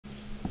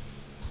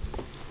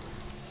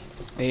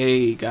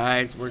Hey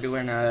guys, we're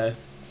doing a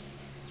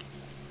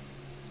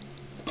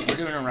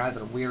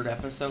rather weird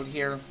episode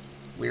here.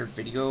 Weird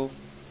video.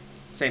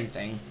 Same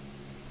thing.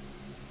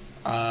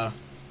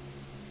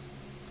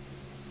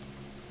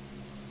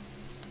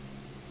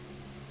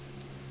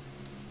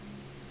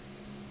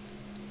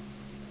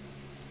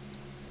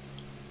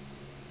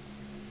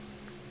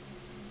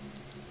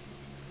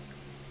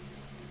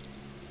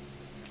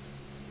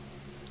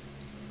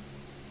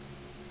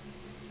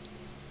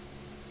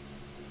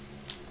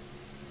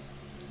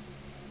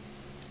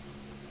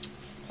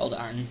 Hold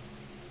on.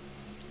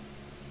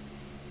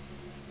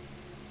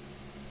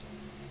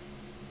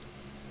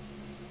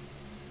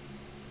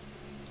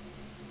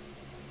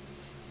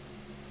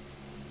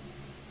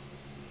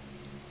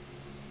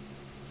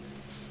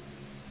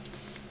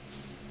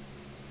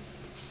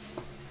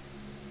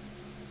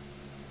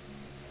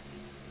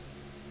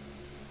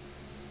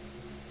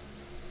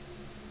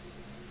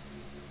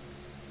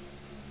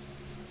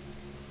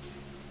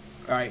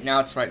 Alright, now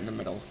it's right in the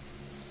middle.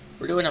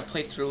 We're doing a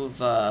playthrough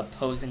of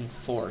Opposing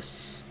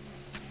Force.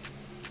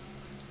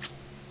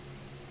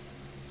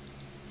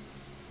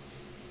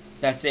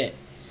 That's it.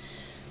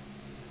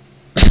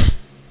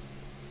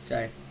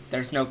 Sorry.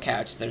 There's no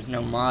catch. There's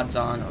no mods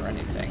on or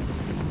anything.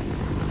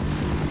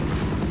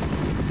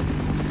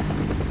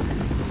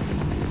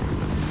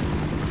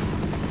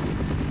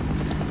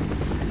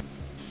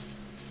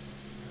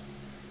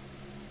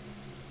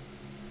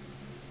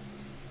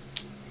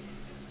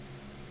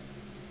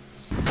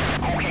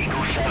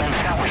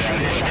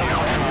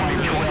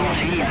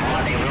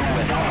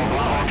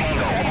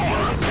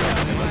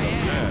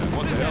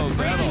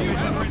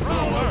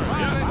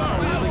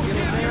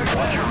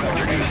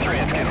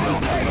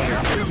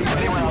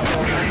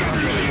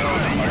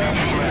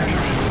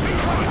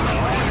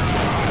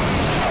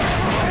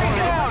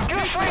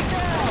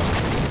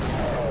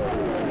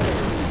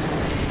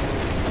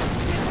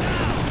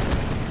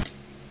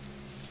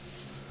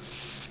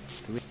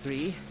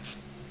 Three.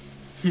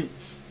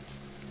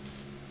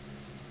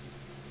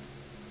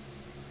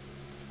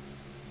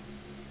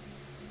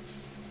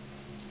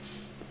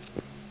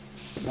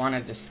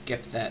 Wanted to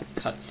skip that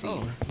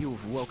cutscene. Oh,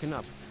 you've woken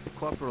up.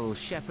 Corporal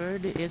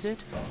Shepard, is it?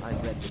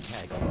 I've read the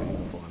tag on your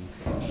uniform.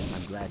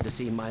 I'm glad to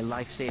see my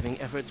life-saving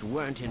efforts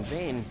weren't in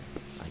vain.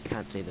 I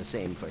can't say the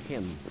same for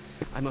him.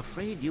 I'm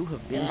afraid you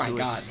have been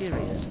through a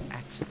serious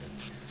accident.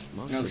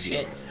 Most of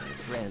your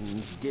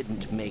friends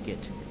didn't make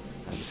it.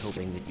 I was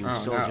hoping that you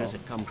soldiers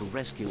had come to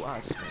rescue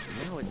us,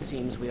 but now it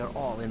seems we are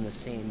all in the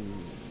same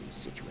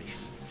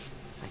situation.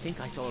 I think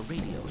I saw a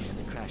radio near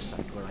the crash site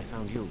where I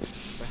found you.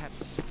 Perhaps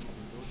you can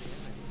go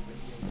there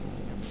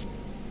and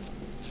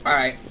radio.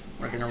 Alright,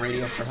 we're gonna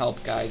radio for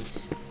help,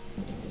 guys.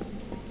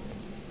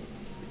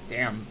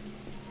 Damn.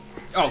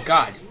 Oh,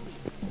 God.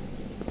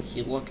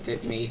 He looked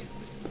at me.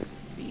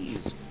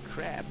 These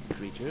crab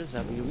creatures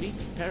have a unique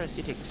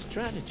parasitic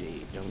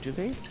strategy, don't you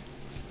think?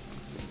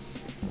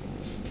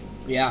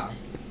 Yeah.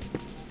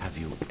 Have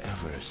you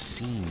ever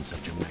seen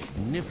such a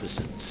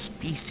magnificent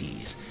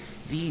species?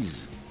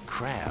 These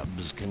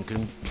crabs can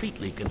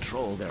completely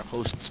control their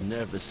host's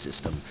nervous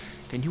system.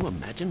 Can you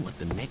imagine what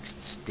the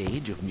next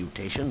stage of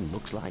mutation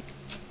looks like?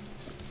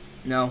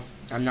 No,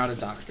 I'm not a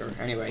doctor.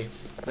 Anyway.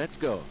 Let's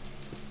go.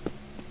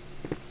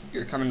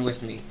 You're coming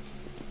with me.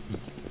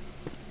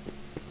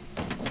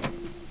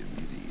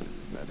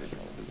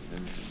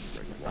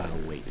 I'll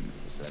wait.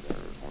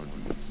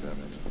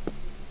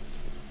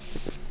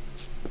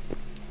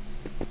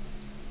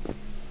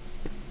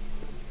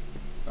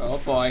 Oh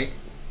boy.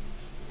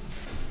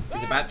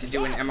 He's about to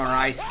do an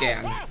MRI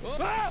scan.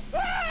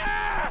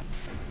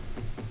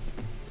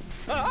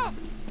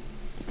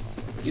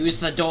 Use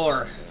the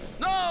door.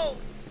 No!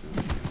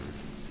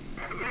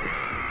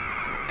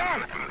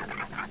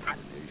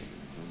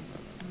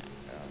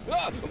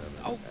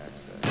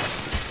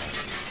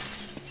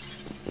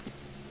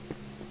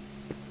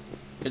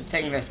 Good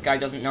thing this guy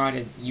doesn't know how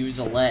to use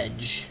a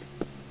ledge.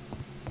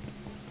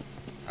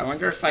 I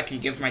wonder if I can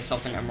give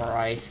myself an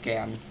MRI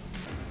scan.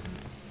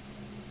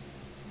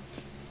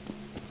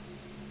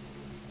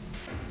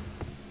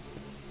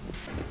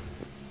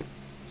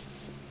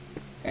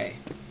 Hey.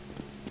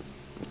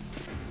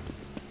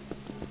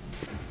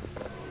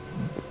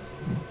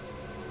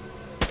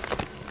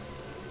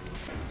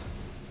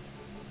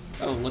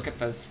 Oh, look at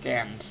those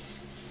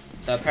scans.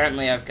 So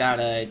apparently I've got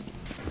a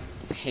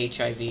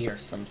HIV or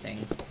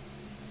something.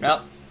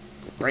 Well,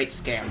 great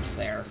scans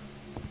there.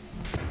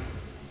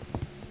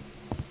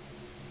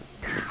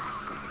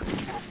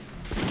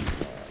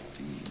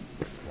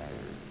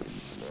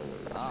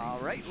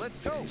 Alright, let's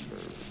go.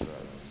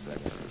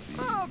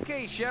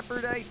 Okay,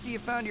 Shepard, I see you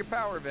found your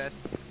power vest.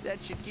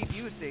 That should keep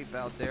you safe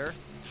out there.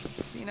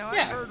 You know,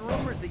 I've heard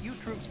rumors that you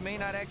troops may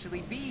not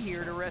actually be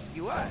here to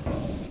rescue us.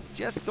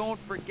 Just don't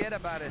forget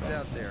about us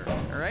out there,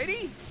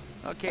 alrighty?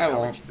 Okay, I'll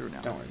let you through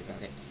now. Don't worry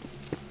about it.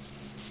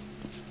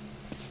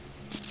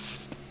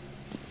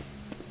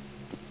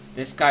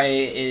 This guy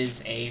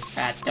is a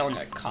fat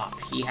donut cop.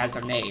 He has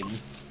a name.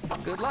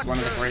 Good luck, He's one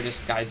of the sir.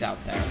 greatest guys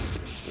out there.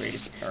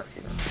 Greatest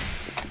character.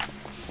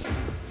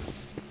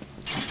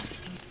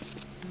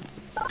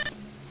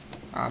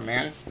 Aw,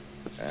 man.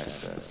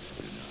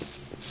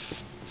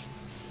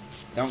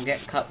 Don't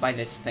get cut by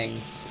this thing.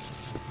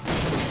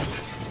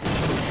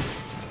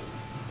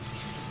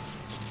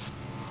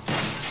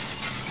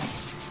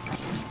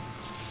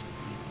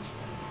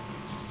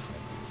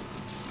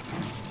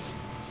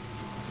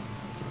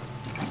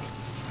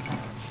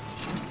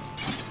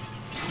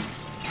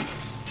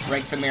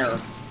 Break the mirror.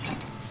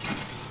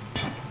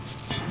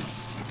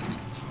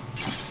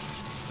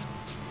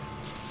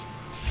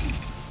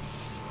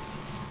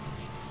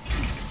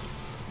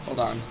 Hold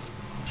on.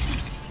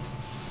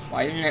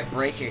 Why isn't it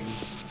breaking?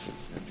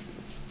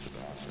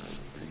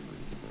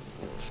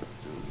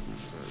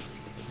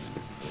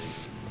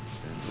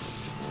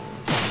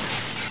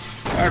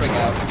 There we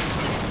go.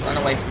 Run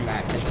away from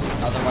that, because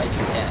otherwise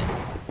you're dead.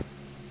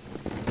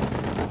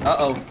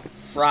 Uh-oh.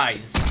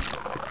 Fries.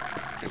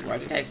 Wait, why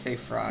did I say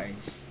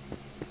fries?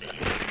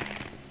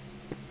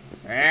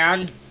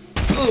 And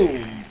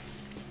boom!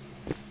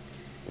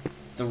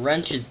 The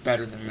wrench is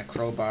better than the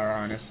crowbar,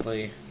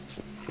 honestly.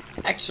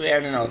 Actually, I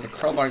don't know. The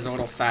crowbar's a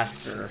little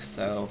faster,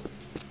 so...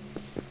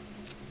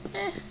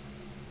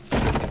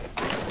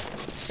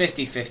 It's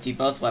 50-50.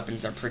 Both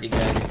weapons are pretty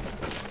good.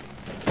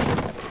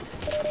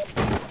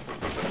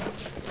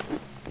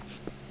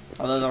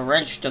 Although the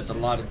wrench does a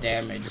lot of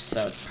damage,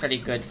 so it's pretty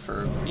good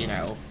for, you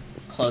know,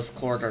 close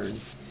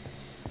quarters.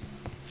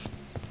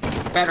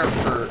 It's better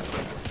for...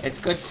 It's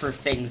good for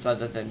things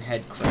other than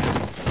head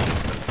crabs.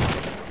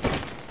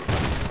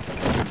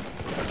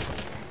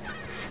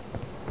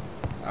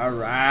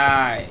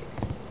 Alright.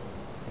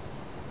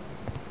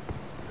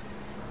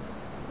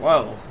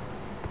 Whoa.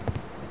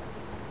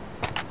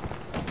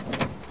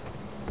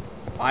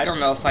 I don't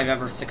know if I've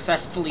ever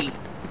successfully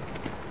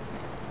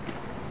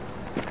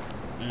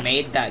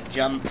made that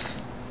jump.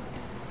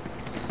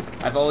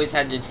 I've always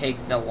had to take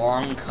the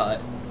long cut.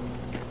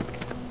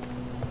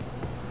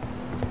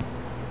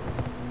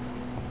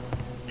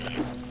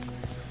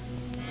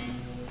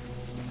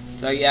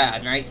 So yeah,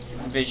 nice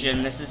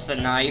vision. This is the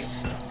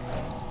knife.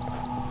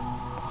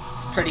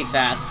 It's pretty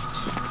fast.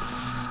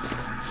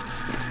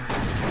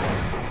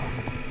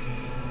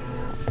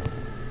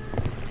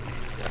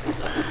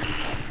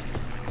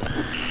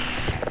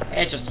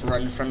 Hey, just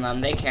run from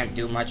them. They can't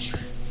do much.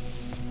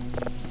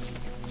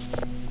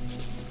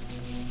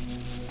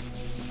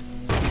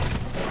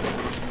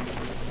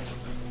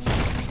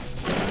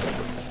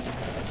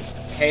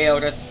 Hey,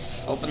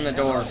 Otis, open the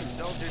door.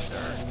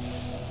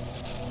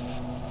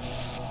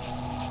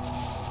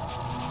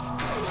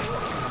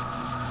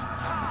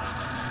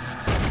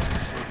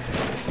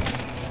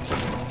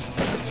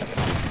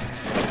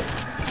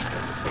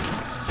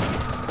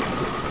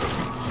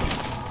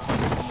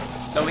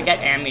 So we get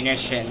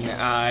ammunition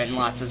and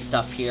lots of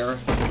stuff here.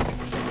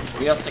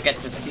 We also get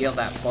to steal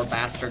that poor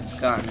bastard's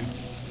gun.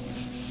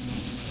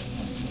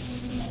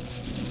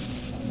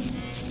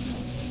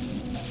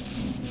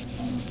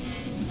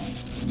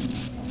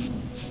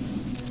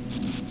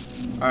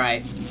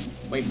 Alright,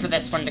 wait for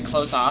this one to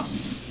close off.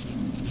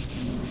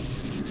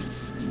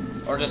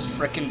 Or just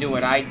frickin' do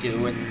what I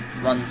do and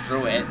run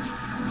through it.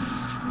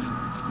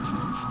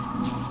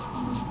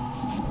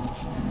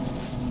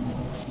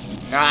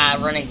 Ah,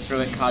 running through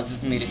it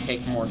causes me to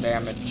take more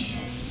damage.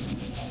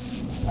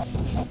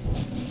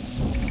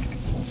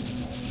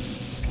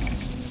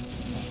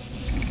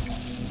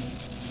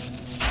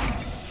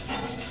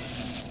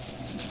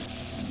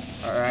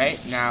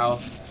 Alright, now,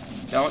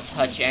 don't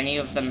touch any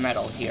of the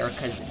metal here,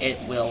 because it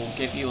will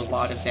give you a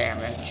lot of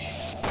damage.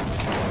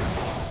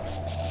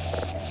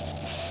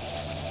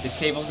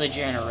 Disable the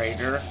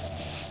generator.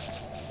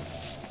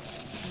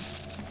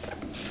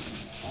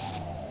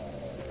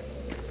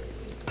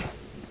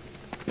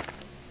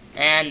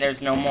 And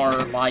there's no more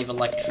live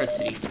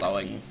electricity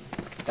flowing.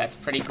 That's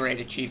pretty great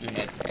achievement,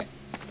 isn't it?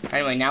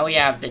 Anyway, now we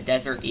have the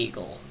Desert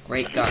Eagle.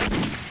 Great gun.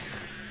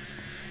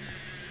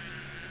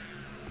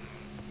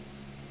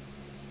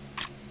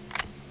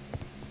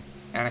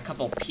 And a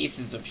couple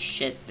pieces of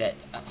shit that...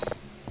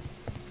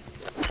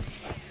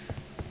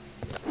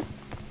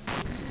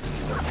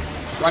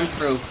 Run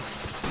through.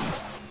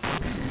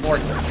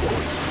 Forts.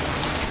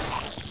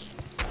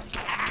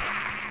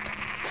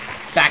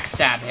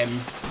 Backstab him.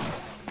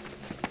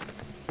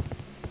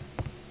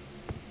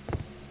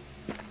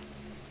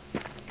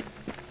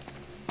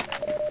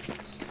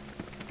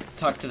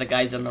 Talk to the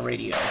guys on the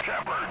radio.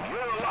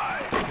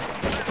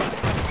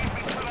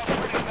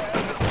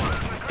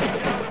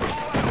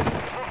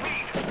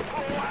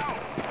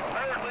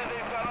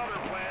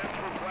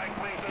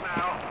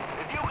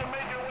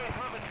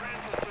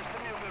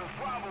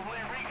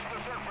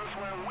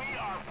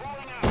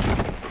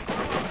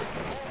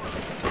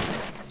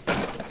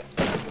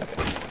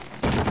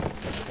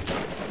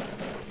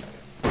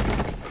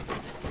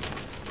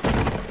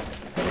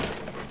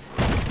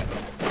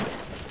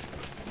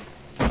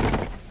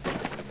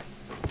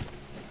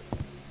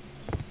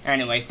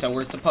 Anyway, so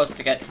we're supposed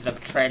to get to the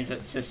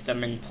transit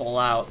system and pull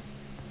out.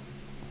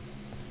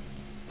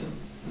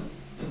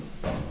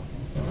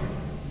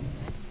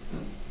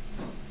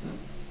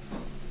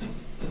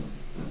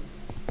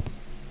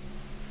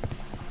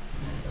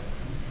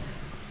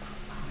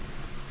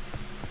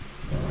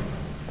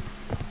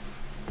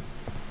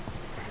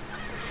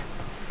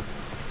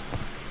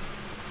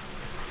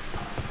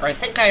 Or I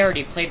think I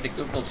already played the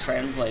Google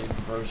translated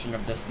version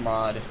of this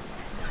mod.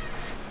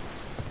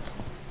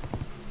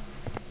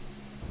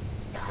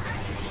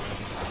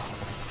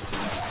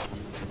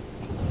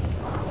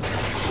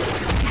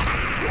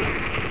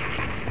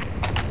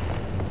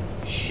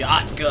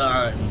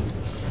 Shotgun!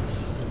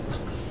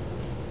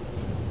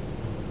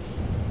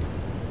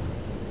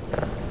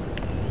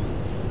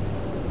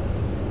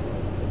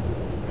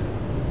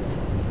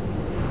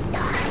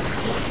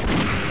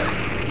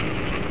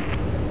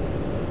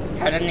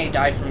 How didn't he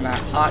die from that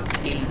hot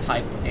steam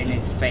pipe in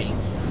his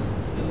face?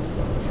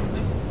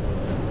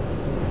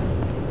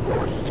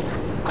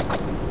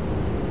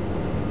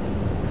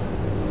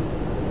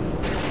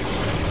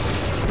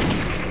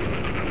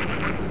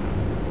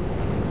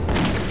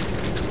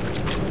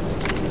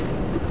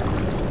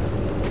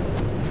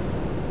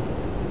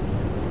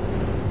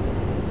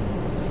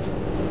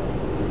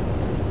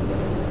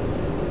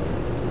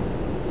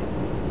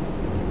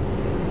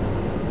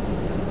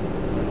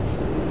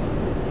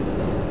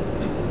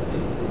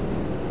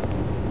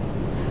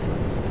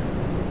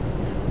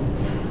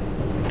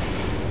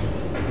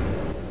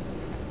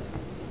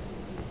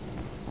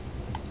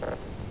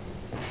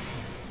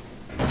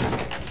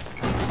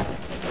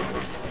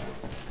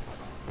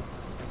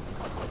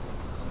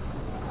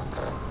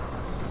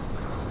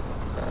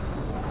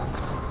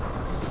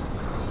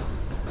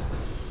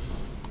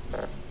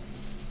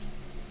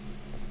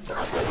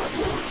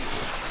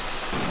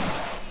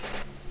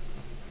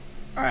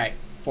 Alright,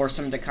 force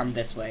him to come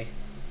this way.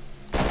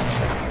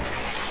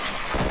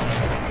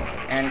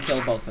 And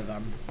kill both of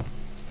them.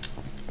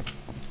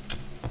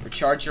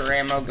 Recharge your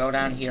ammo, go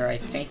down here. I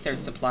think there's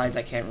supplies,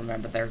 I can't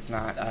remember. There's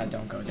not.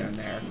 Don't go down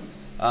there.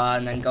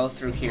 And then go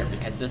through here,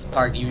 because this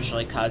part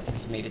usually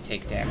causes me to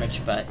take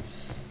damage, but...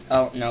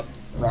 Oh, nope,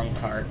 wrong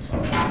part.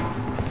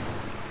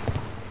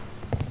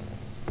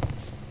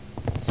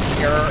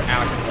 Secure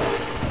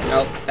access.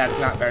 Nope, that's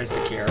not very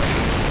secure.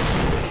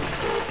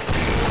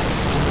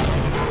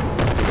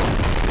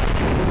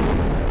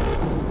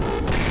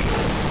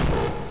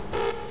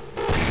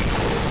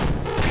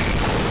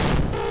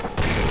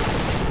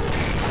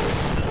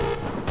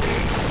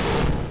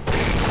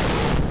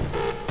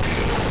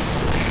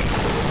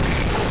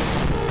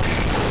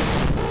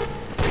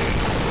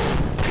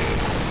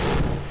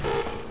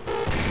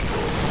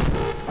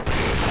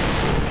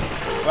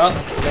 Well,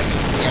 this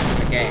is the end of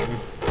the game.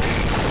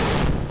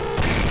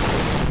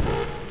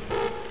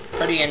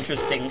 Pretty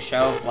interesting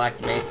show of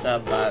Black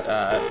Mesa, but,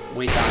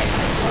 we died in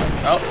this one.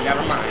 Oh,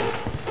 never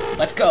mind.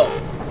 Let's go!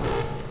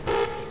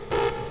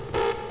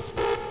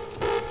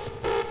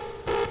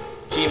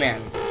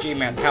 G-Man,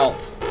 G-Man, help.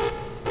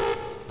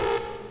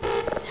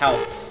 Help.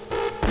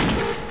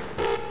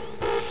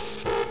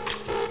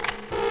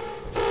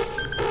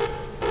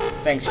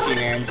 Thanks,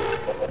 G-Man.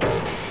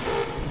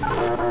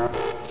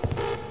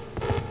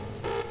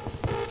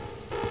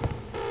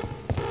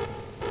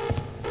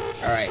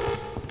 Alright.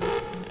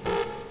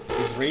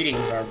 These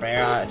readings are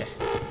bad.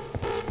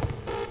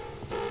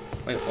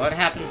 Wait, what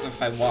happens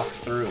if I walk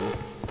through?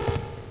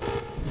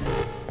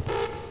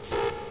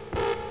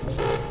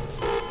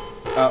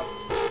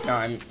 Oh,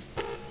 no,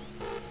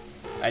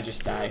 I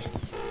just die.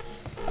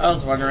 I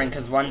was wondering,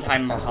 because one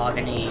time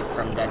Mahogany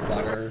from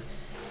Deadwater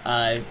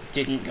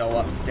didn't go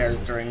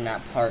upstairs during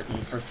that part, and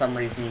for some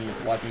reason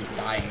wasn't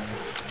dying.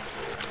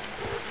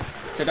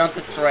 So don't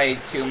destroy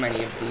too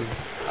many of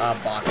these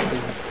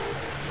boxes.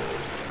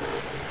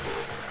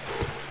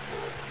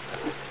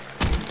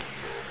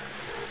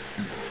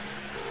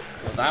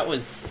 Well, that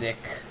was sick.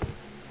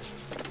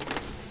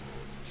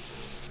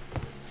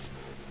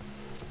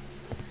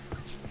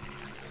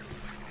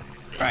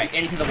 Alright,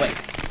 into the lake.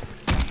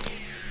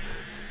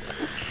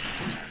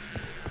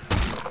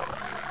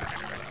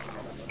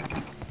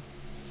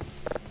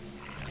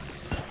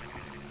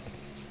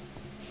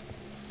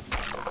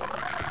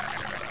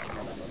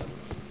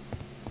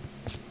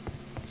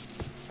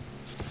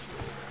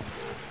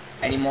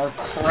 Any more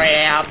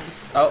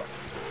crabs? Oh.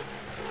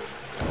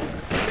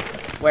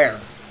 Where?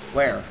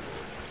 Where?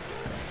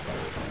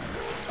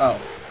 Oh.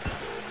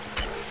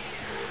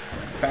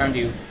 Found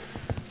you.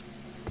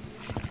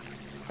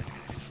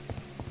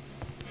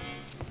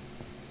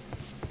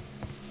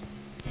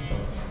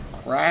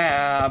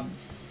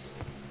 Crabs.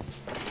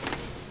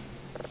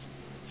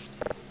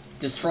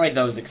 Destroy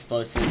those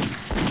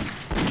explosives.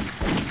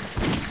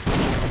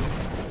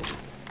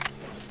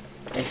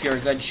 If you're a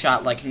good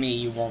shot like me,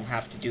 you won't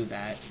have to do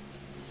that.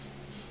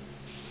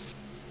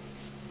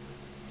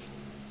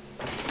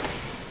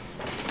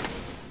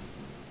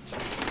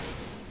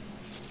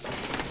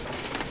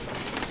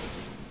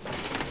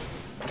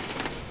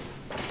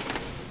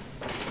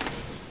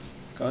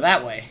 Go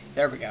that way.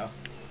 There we go.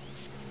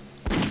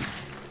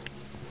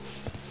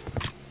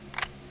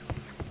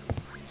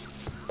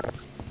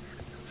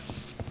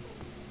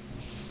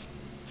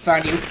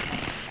 Found you.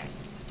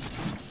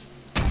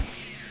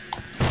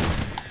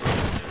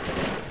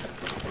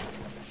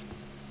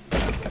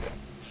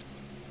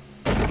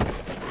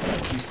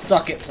 You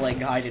suck at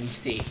playing hide and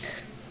seek.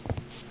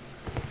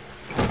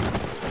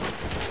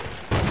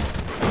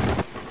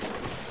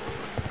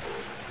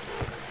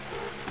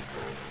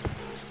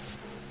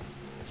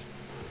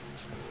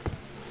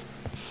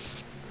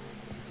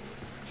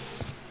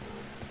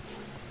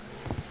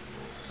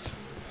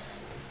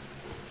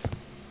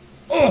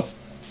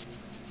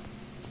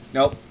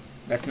 Nope.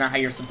 That's not how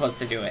you're supposed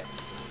to do it.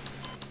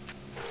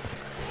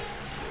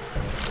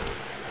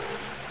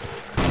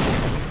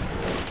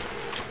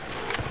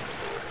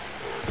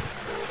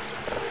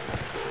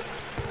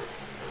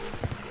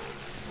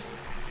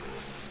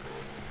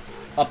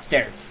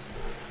 Upstairs.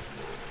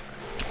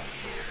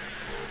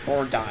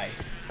 Or die.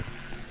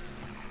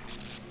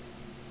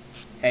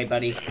 Hey,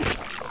 buddy.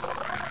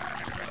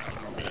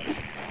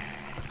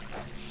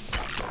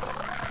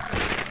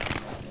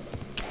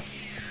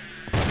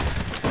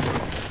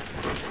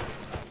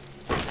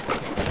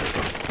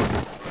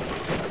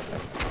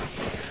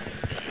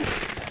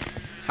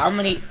 How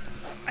many...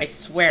 I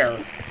swear.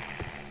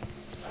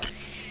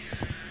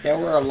 There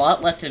were a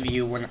lot less of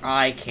you when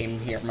I came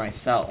here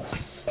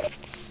myself.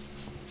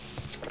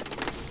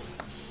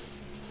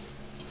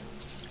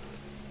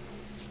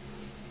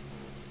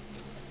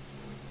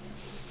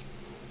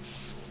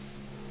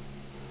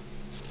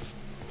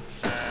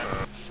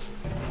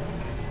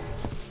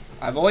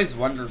 I've always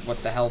wondered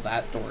what the hell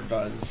that door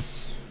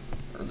does.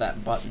 Or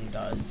that button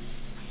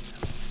does.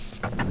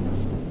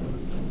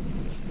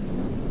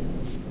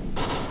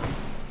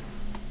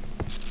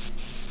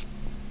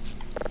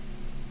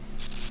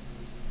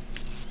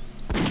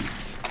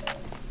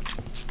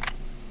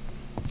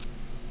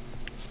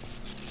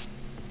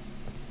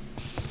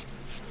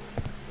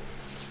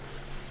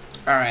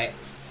 Alright.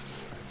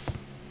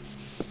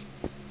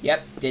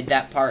 Yep, did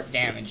that part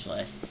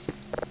damageless.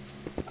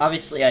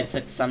 Obviously, I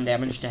took some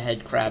damage to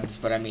head crabs,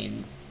 but I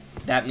mean,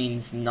 that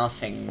means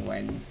nothing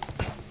when...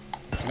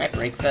 Can I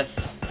break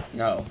this?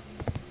 No.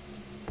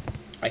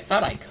 I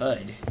thought I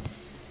could.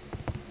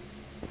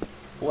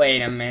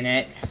 Wait a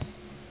minute.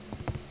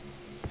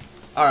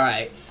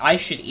 Alright, I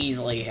should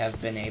easily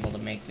have been able to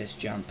make this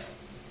jump.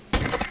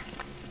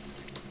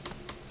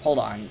 Hold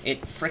on,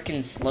 it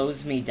frickin'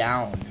 slows me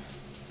down.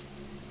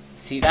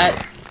 See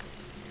that?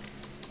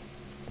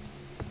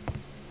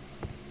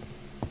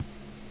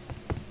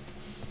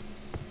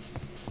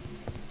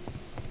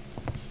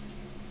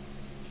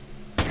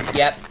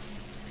 Yep.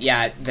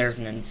 Yeah, there's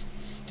an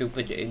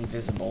stupid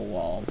invisible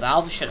wall.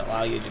 Valve should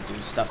allow you to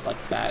do stuff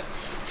like that.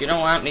 If you don't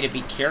want me to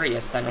be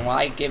curious, then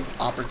why give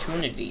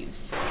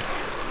opportunities?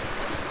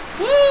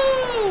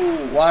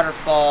 Woo!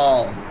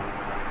 Waterfall!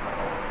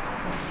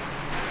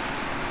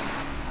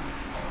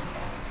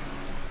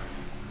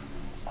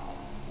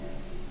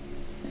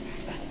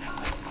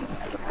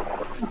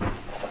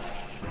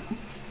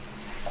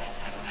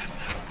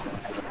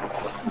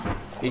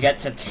 You get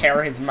to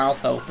tear his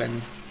mouth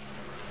open.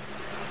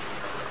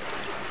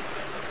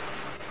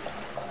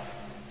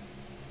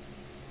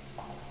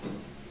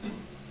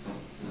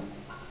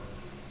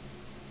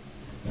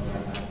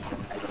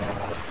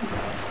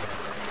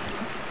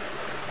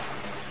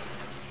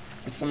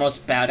 It's the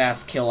most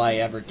badass kill I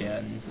ever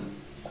did.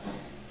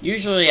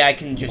 Usually I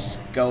can just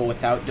go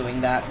without doing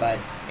that, but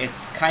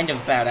it's kind of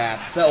badass,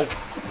 so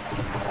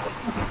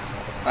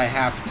I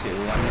have to.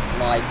 I'm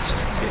obliged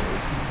to.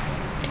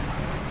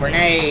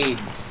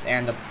 Grenades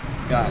and a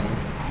gun.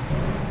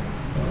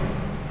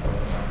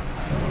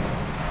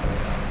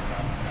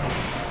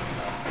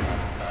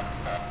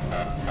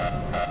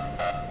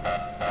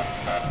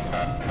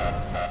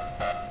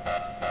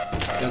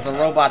 There's a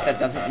robot that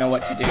doesn't know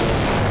what to do.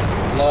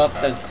 Blow up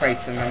those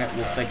crates and then it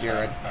will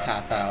figure its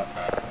path out.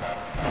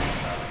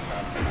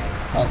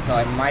 Also,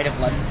 I might have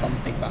left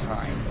something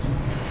behind.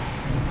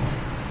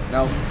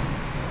 Nope.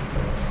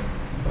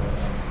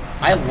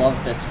 I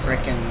love this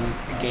frickin'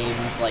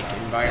 game's, like,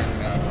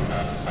 environment.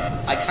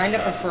 I kinda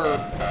prefer...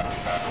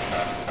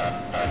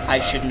 I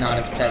should not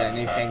have said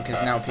anything,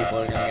 because now people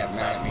are gonna get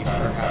mad at me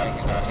for having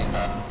an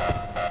opinion.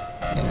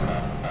 You know.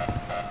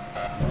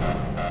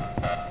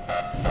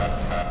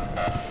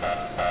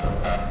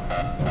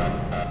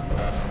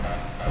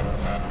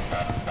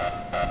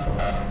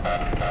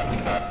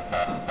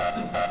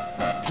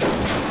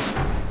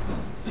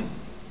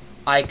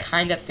 I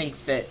kinda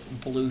think that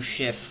Blue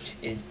Shift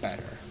is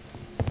better.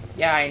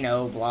 Yeah, I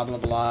know, blah blah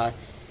blah.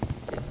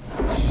 It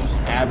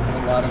adds a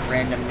lot of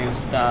random new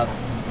stuff.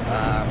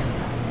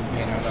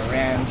 You know, the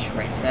wrench,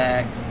 Race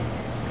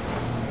X.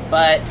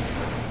 But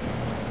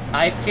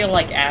I feel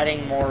like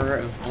adding more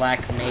of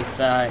Black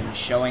Mesa and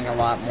showing a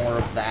lot more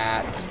of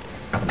that,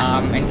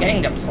 and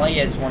getting to play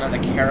as one of the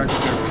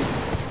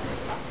characters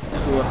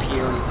who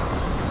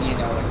appears, you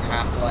know, in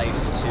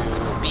Half-Life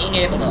 2, being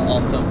able to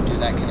also do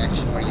that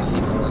connection where you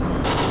see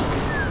Gordon.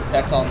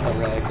 That's also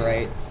really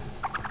great.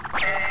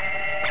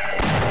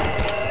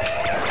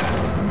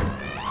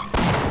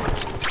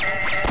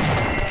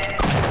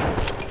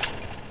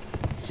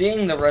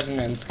 Seeing the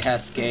resonance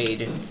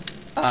cascade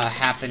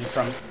happen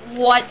from...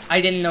 What?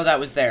 I didn't know that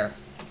was there.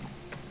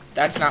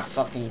 That's not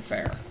fucking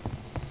fair.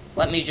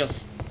 Let me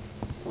just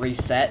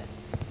reset.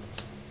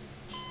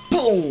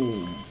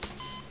 Boom!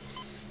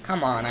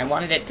 Come on, I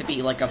wanted it to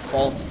be like a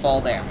false fall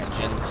damage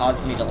and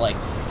cause me to, like,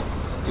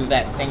 do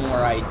that thing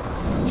where I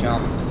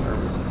jump, or,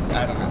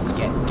 I don't know,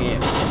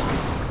 give.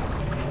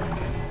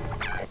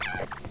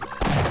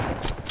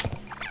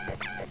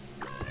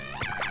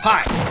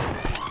 Hi!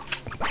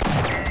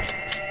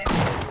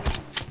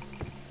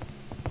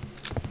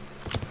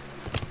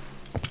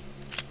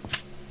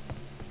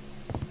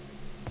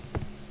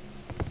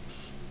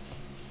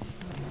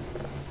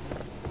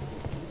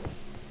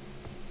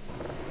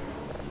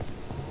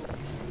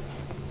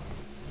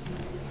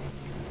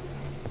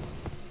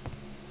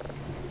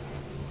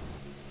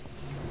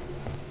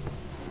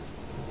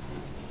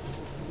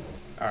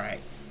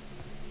 Alright.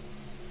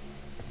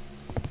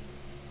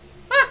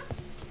 Ah!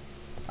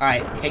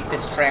 Alright, take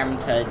this tram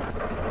to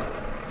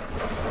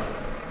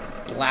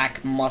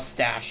Black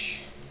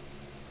Mustache.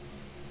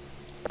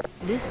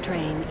 This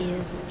train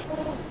is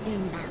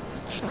inbound.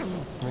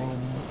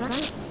 From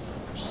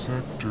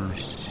Sector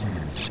C.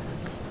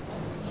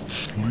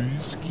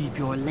 Please Keep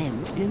your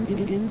limbs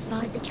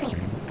inside the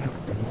train at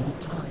all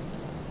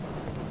times.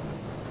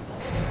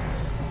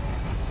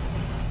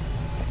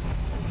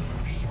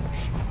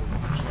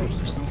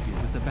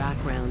 With the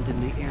background in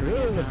the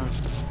areas of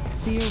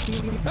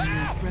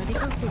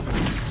theoretical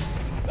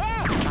physics,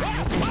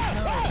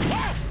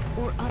 biotechnology,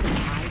 or other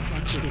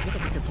high-tech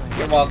disciplines.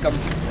 You're welcome.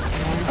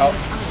 Oh.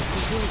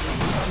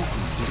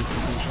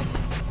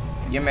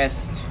 You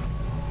missed.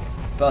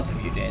 Both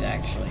of you did,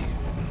 actually.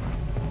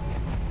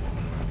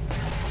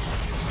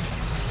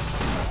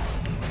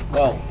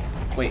 Whoa.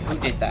 Wait, who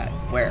did that?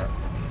 Where?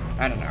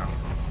 I don't know.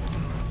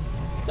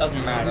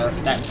 Doesn't matter.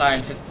 That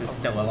scientist is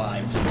still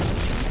alive.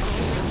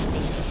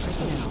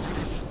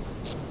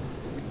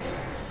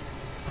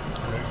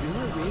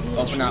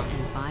 Open up.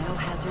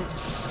 Biohazard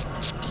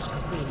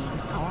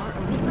ratings are a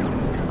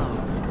result of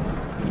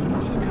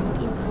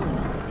continuing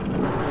employment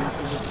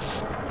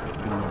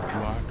in the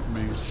Black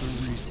Mesa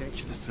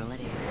research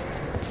facility.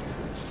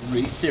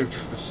 Research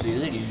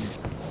facility.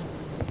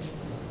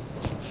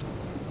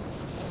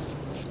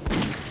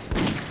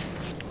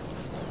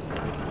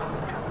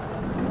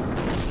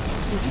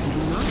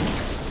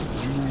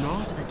 Do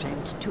not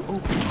attempt to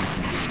open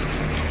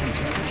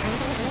until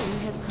the train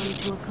has come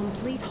to a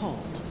complete halt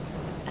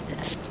at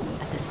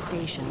the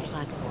station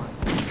platform.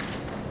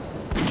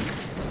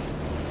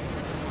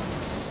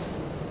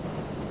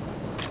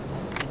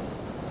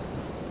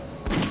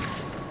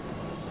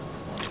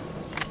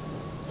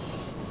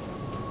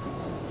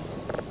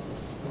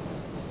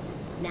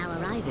 Now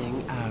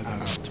arriving at...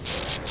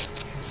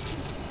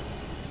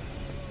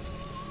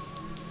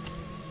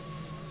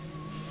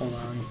 Hold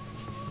on.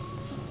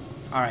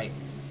 Alright.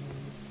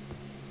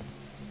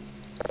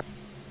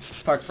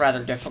 This part's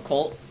rather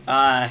difficult.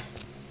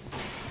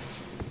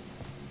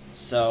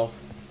 So...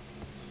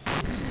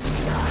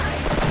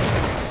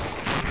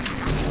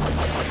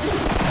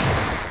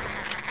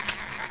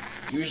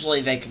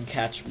 usually they can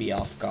catch me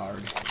off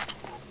guard.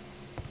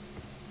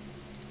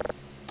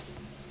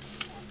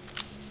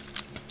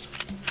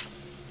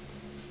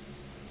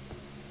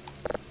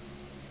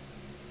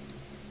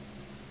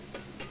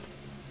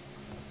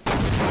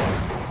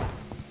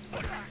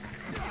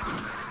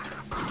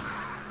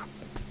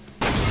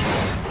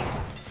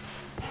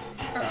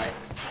 Alright.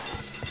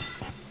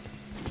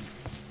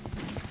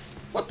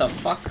 What the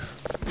fuck?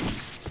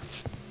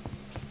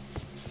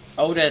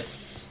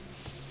 Otis.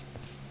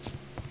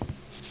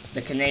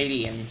 The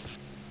Canadian.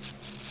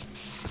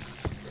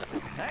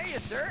 Hiya,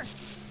 sir.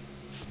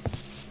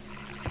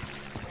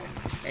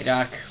 Hey,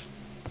 Doc.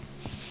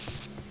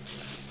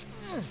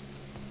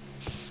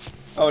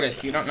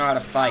 Otis, you don't know how to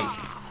fight.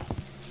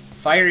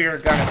 Fire your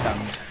gun at them.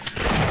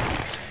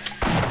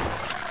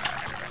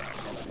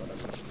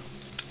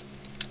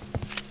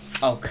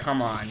 Oh,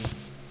 come on.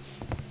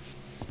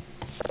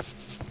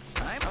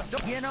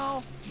 You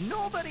know,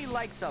 nobody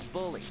likes a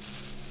bully.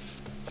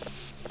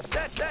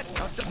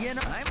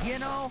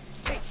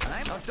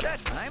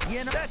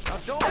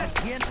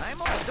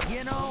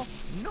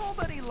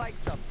 Nobody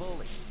likes a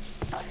bully.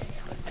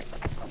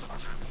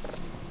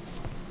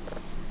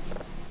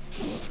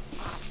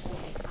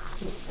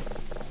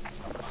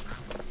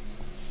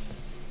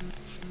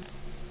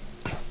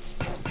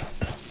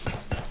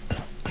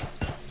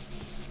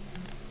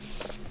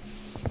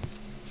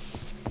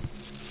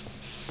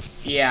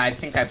 Yeah, I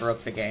think I broke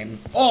the game.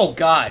 Oh,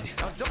 God!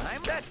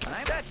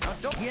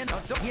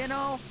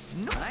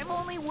 I'm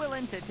only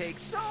willing to take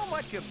so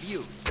much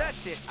abuse.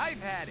 That's it, I've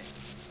had it.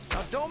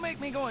 Now, don't make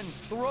me go and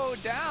throw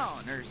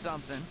down or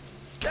something.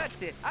 That's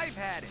it, I've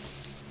had it.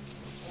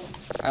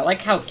 I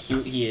like how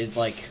cute he is,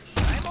 like...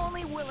 I'm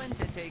only willing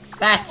to take so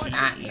That's much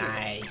not abuse.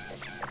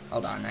 nice.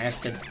 Hold on, I have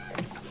to...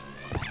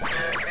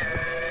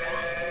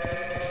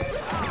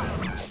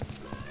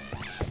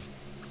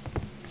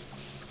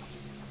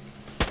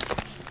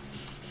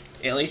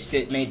 At least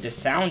it made the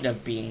sound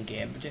of being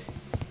gibbed.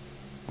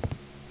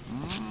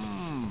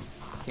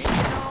 You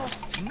know,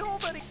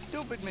 nobody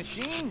stupid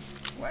machines.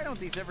 Why don't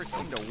these ever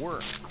seem to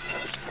work?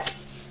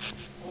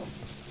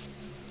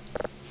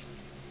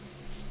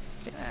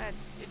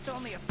 It's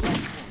only a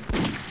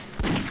platform.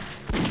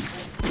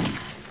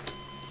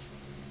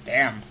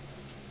 Damn.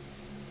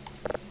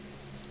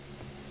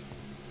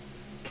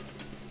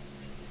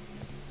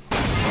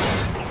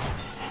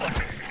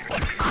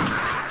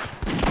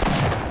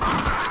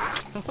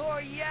 Oh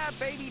yeah,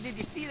 baby, did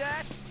you see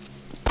that?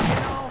 You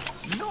know,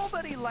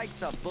 nobody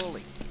likes a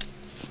bully.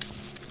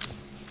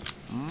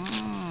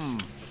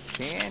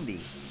 Candy.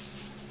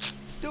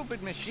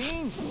 Stupid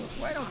machines.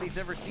 Why don't these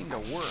ever seem to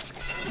work?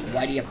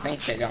 Why do you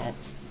think they don't?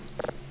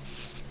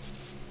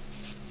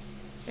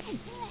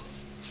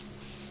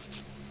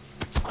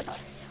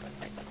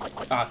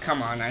 Oh,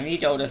 come on, I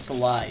need Otis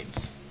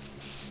alive.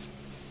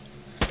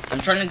 I'm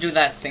trying to do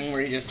that thing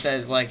where he just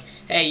says, like,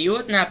 hey, you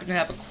wouldn't happen to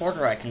have a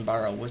quarter I can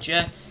borrow, would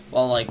you?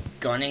 While, like,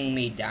 gunning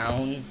me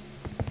down.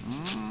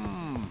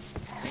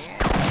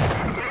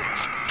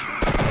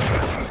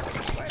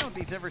 Why don't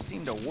these ever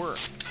seem to work?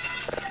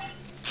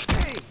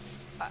 Hey,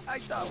 I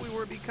thought we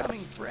were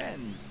becoming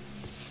friends.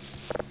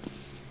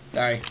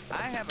 Sorry.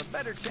 I have a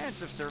better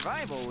chance of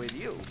survival with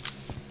you.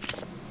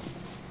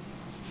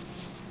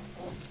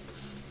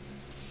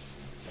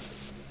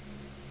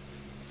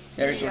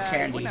 There's Hey, your You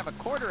candy. wouldn't have a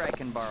quarter I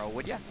can borrow,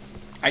 would ya?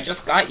 I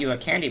just got you a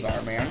candy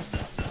bar, man.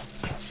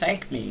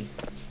 Thank me.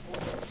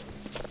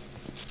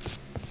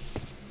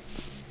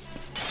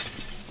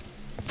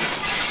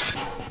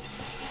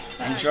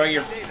 Enjoy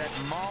your... Say that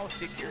mall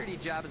security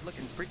job is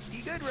looking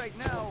pretty good right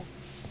now.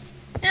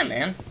 Yeah,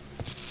 man.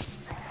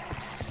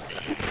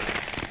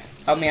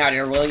 Help me out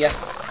here, will ya?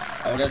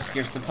 Otis,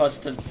 you're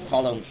supposed to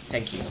follow me.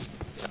 Thank you.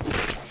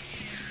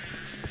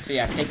 So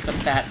yeah, take the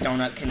fat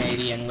donut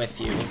Canadian with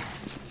you.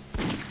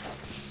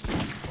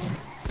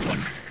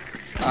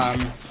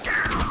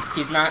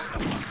 He's not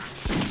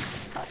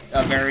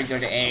a very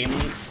good aim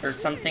or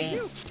something. Hey,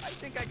 I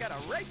think I got a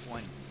right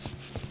one.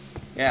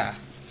 Yeah.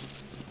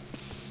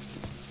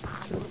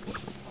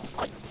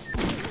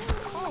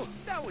 Oh,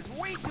 that was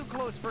way too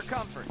close for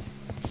comfort.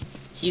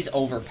 He's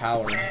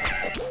overpowered.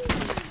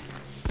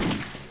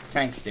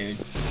 Thanks, dude.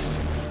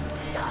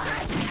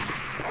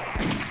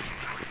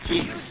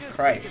 Jesus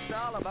Christ. It's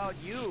all about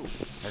you.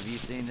 Have you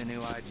seen the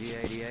new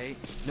IG-88?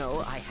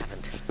 No, I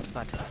haven't.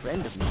 But a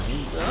friend of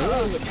mine...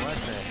 What the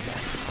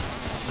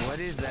heck? What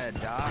is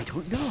that, Doc? I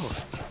don't know.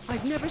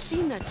 I've never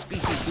seen that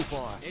species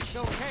before. It's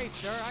okay,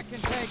 sir. I can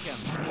take him.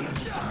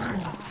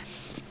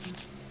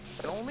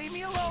 Don't leave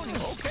me alone.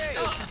 Okay.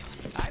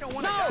 I don't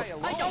want to die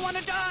alone. I don't want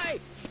to die!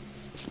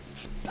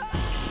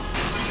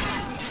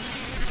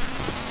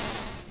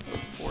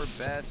 Poor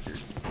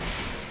bastards.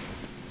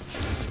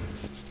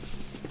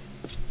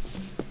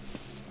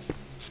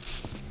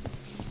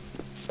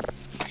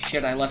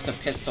 Shit, I left a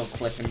pistol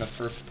clip in the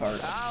first part.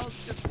 I'll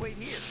just wait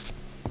here.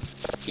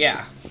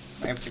 Yeah,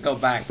 I have to go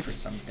back for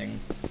something.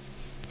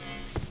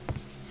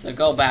 So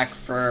go back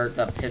for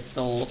the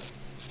pistol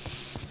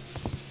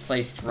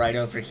placed right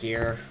over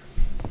here.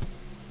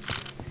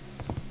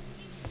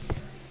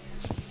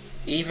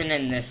 Even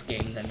in this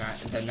game, the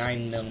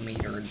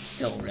 9mm is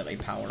still really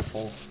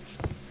powerful.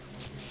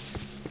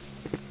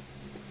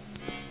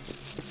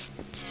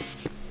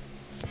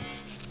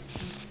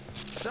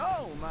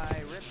 So, my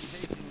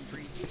reputation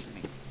precedes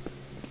me.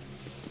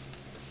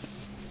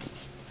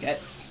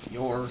 Get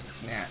your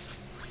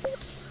snacks.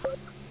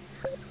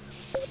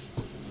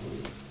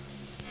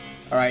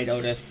 Alright,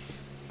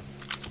 Otis.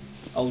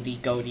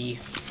 Odie Goody.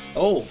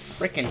 Oh,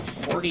 frickin'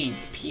 40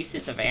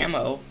 pieces of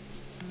ammo.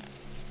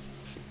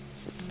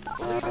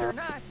 Believe it or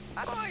not,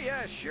 oh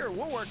yeah, sure,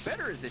 we'll work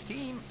better as a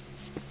team.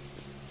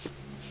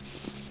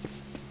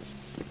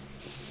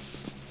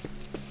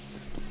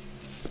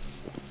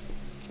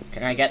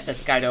 Can I get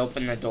this guy to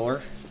open the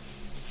door?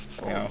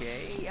 No.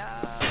 Okay,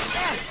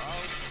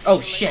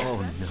 Oh, shit!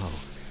 Oh, no.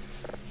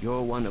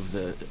 You're one of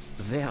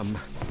them.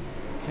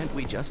 Can't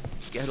we just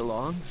get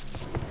along?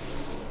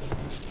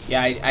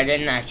 Yeah, I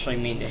didn't actually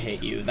mean to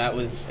hit you. That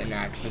was an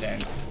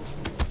accident.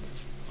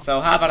 So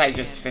how about I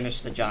just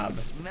finish the job?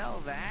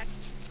 Smell that?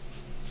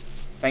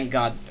 Thank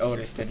God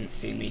Otis didn't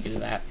see me do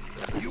that.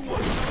 You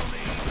want me?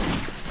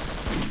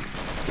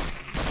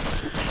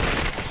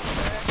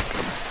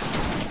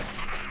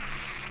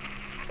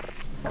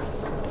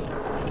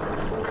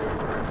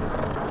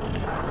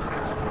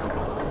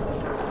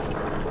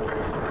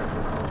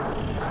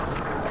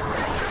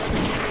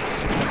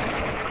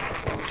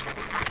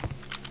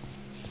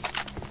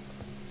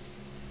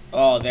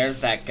 Oh, there's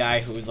that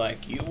guy who's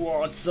like, you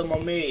want some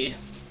of me?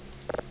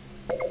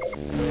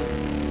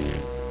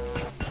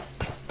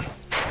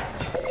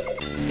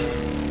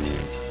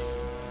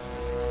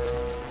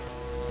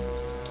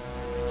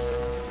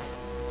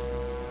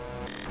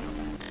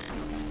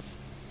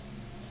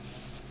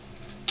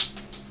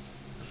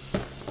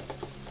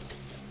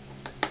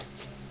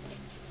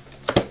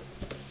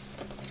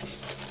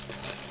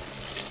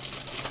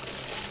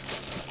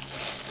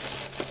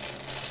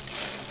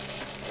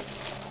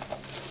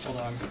 Hold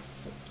on.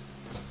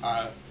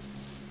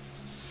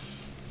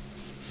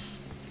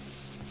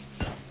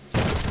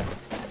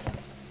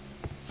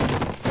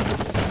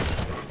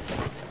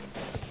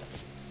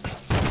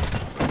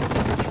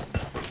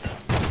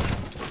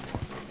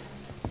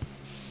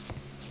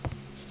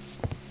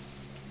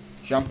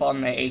 Jump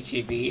on the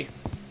HEV.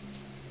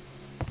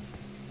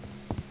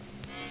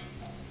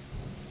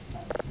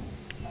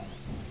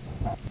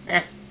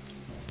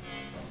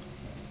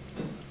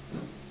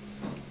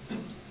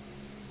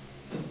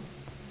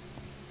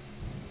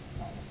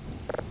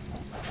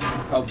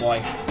 Oh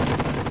boy.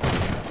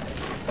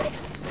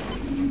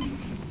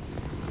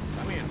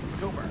 Come in,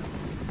 Cooper.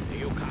 Do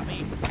you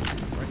copy?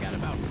 Forget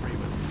about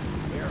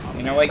Freeman.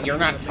 You know what? You're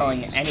not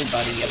telling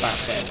anybody about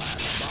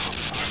this.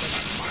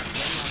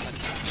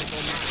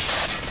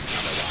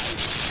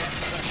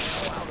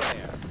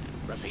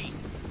 Repeat.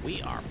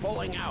 We are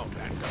pulling out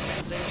and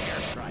commencing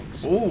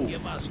airstrikes. Ooh.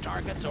 Give us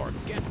targets or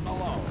get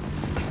below.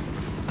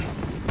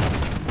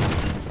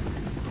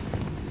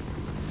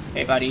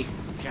 Hey, buddy.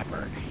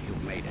 Shepard,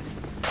 you've made it.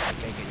 I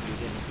take it you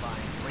didn't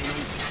find Freeman?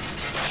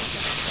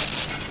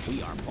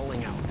 We are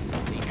pulling out.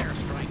 The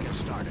airstrike has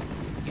started.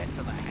 Get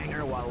to the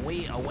hangar while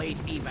we await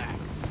evac.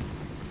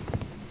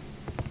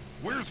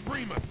 Where's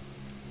Freeman?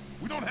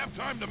 We don't have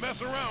time to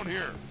mess around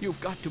here. You've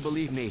got to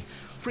believe me.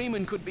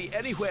 Freeman could be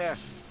anywhere.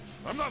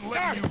 I'm not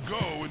letting you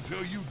go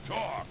until you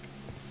talk.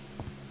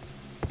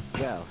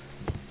 Well,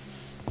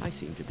 I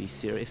seem to be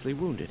seriously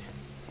wounded.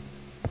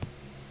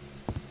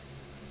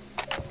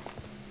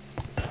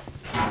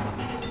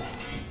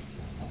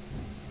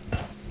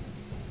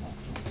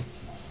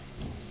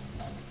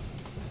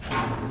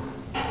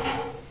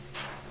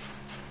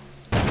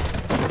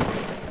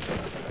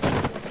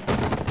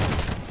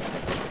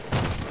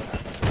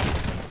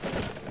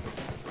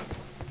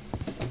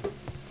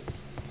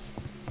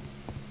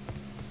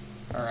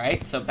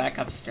 Alright, so back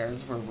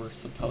upstairs where we're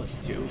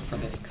supposed to for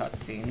this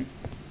cutscene.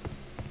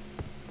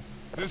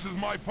 This is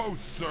my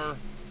post, sir.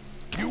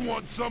 You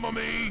want some of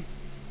me?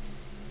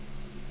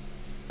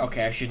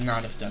 Okay, I should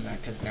not have done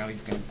that, because now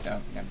he's gonna... Oh,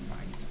 never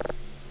mind.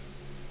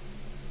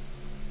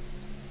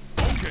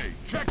 Okay,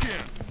 check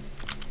in.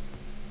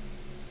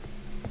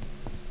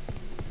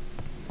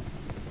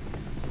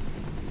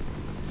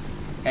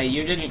 Hey,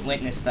 you didn't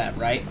witness that,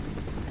 right?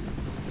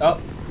 Oh,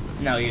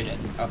 no, you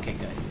didn't. Okay,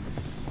 good.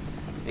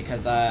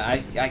 Because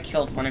I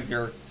killed one of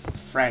your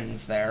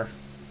friends there.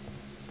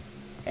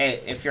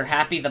 Hey, if you're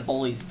happy, the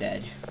bully's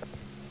dead.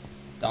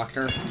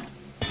 Doctor?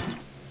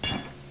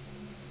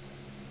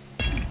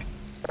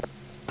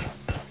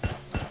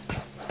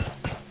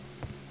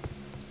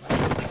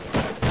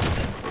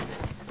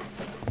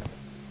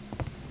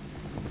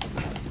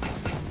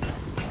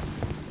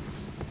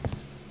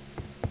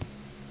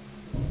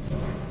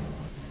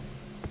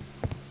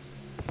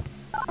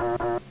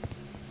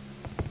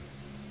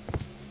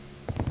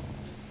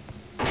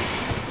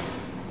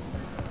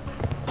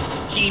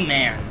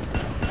 G-Man.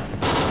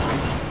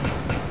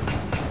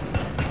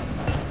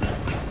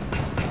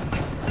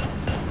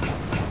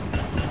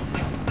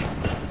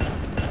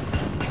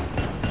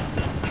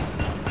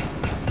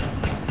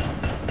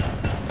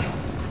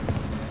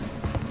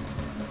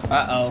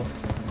 Uh-oh.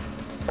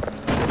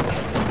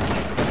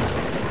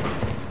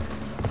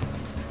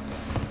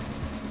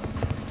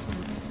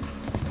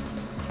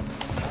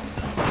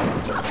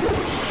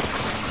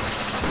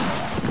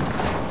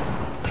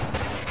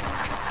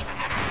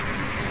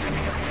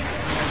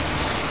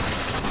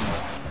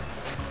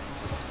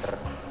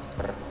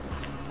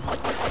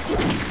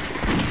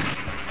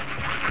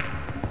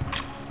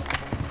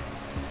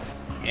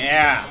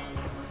 Yeah.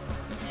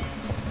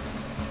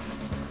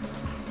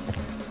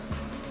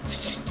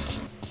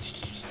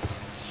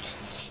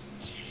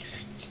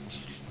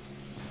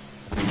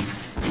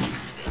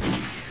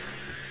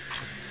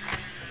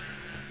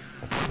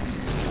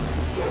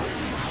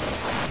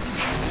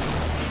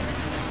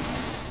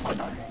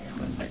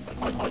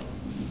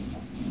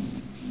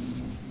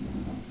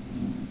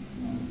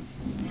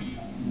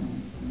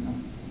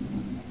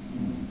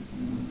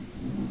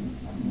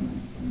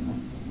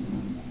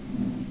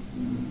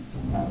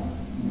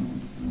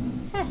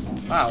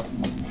 Wow.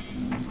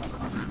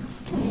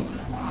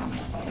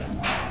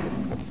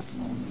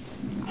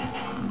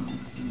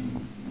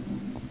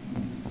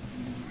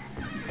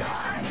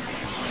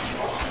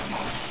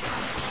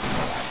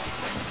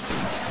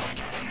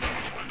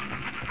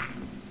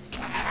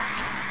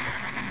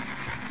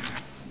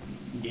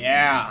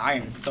 Yeah, I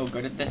am so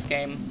good at this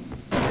game.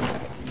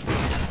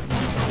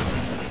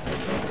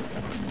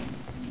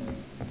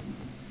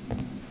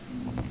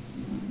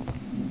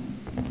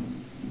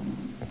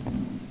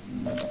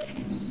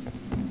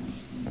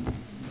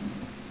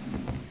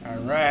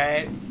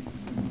 Alright.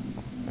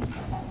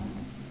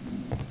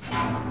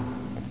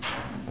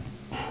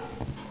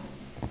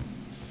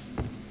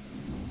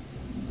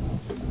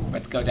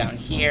 Let's go down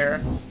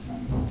here.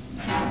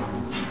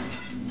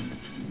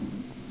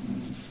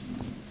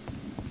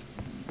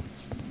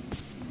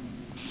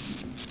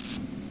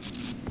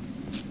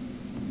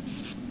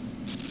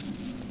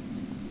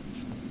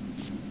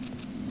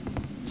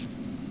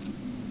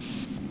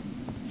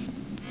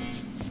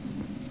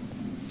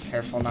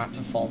 Careful not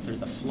to fall through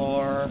the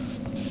floor.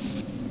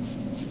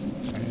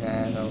 And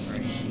then over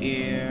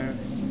here.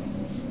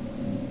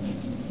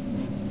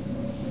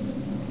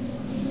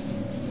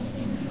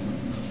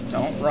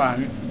 Don't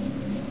run.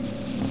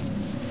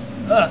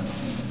 Ugh!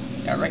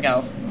 There we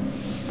go.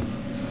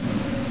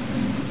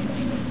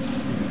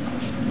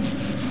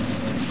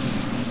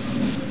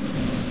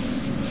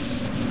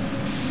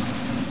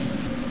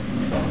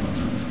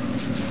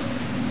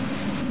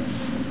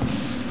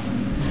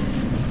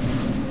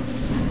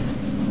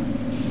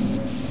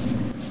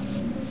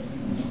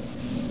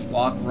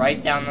 Walk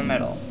right down the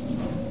middle.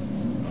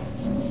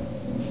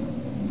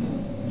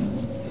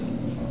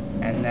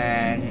 And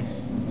then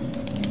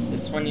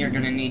this one you're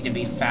gonna need to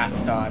be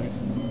fast on.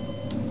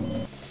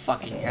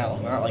 Fucking hell,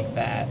 not like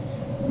that.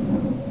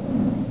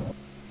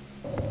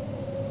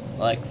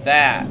 Like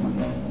that.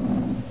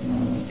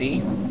 See?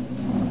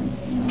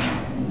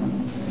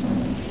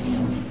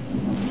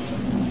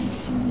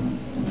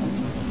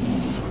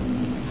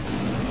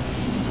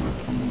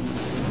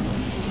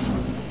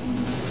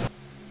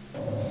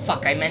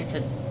 Fuck, I meant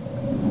to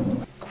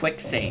quick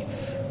save.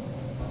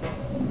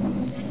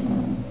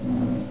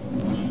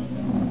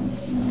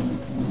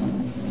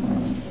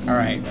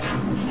 Alright.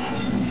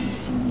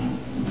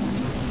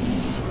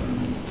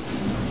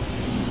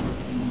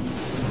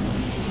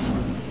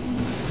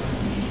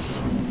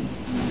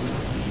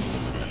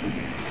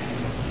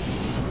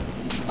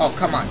 Oh,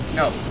 come on.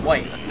 No,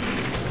 wait.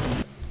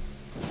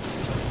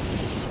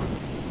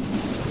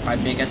 My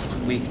biggest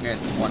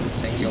weakness, one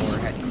singular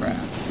head crab.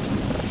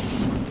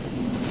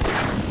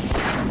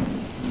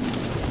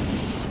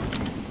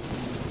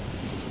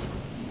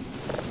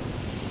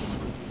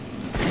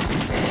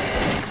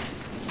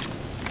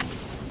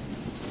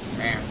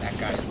 Man, that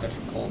guy is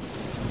difficult.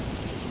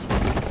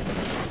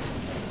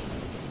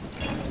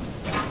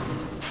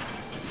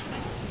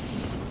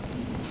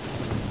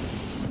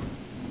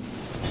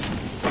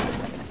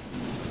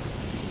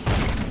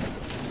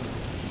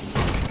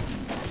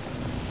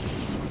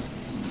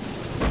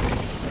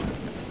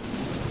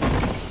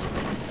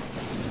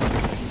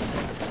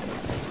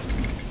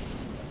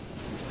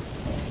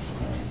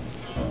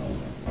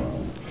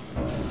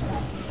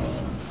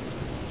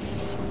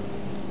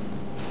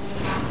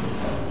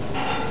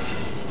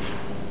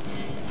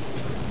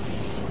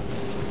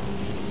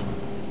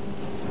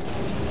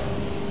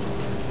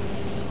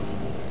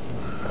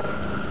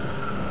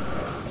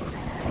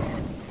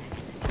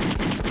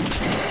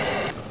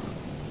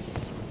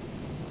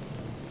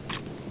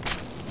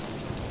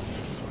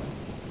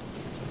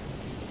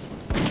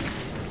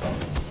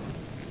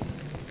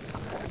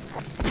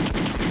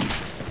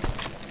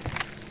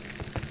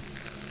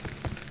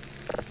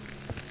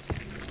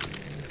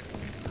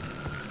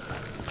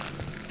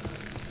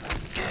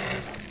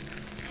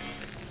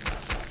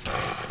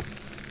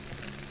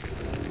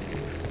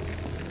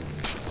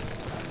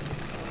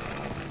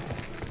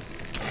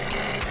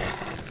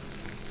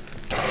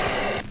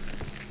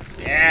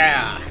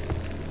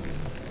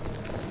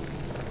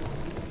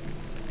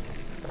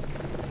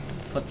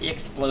 Put the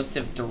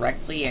explosive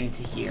directly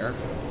into here.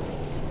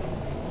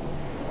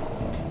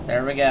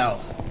 There we go.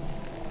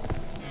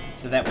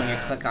 So that when you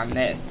click on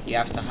this, you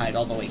have to hide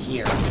all the way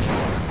here.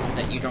 So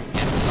that you don't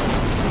get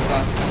blown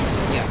across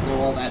this. Yeah, blow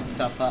all that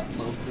stuff up,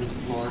 blow through the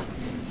floor.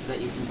 So that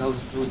you can go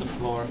through the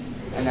floor,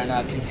 and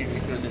then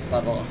continue through this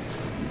level.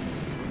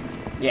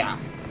 Yeah.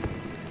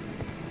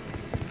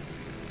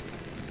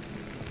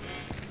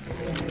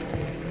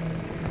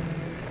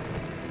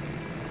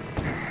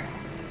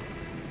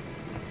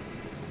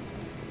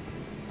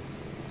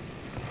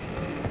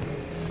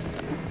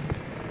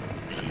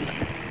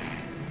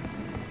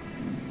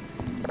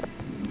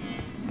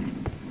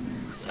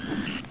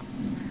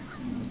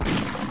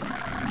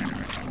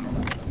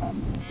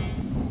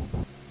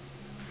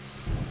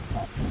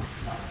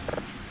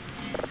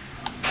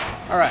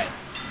 Alright.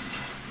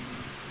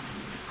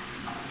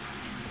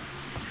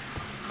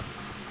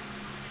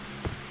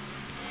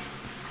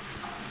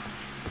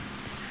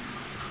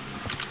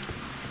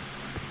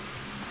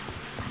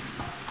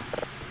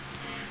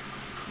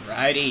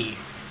 Righty.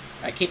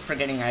 I keep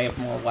forgetting I have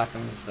more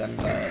weapons than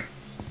the...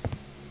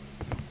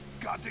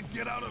 Got to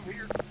get out of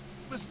here.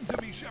 Listen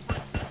to me,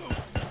 Shepard.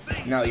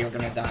 No, you're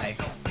gonna die.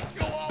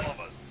 Kill all of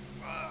us.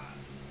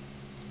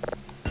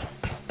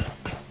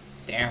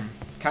 Damn.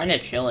 Kinda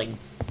chilling.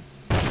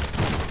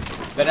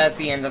 But at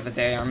the end of the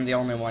day, I'm the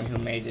only one who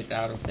made it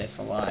out of this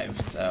alive,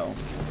 so...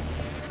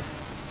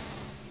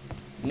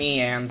 Me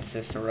and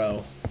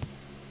Cicero.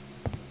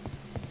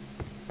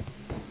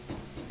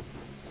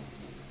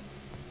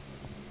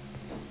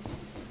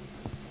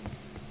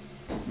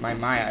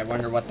 My, I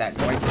wonder what that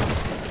noise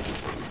is.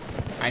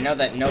 I know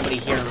that nobody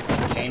here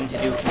came to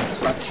do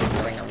construction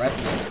during a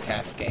resonance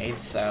cascade,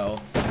 so...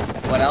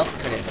 What else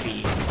could it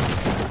be?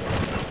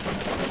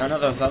 None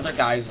of those other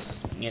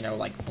guys, you know,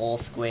 like bull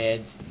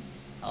squids,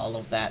 all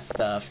of that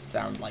stuff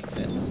sound like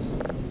this.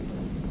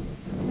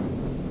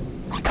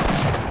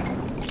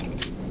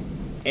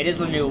 It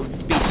is a new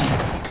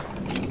species.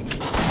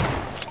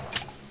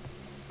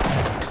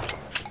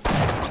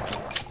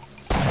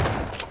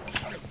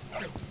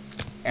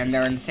 And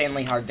they're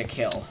insanely hard to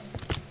kill.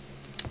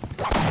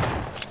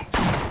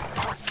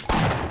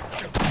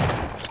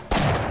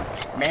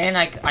 Man,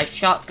 I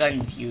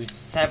shotgunned you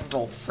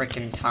several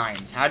frickin'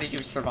 times. How did you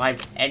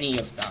survive any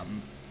of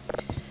them?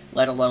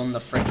 Let alone the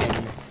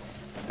frickin'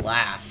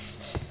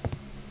 last.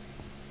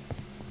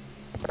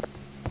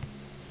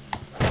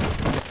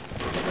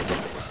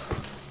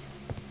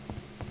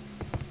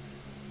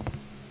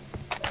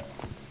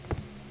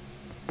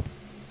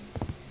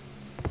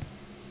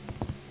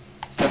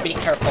 So be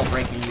careful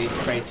breaking these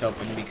crates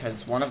open,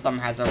 because one of them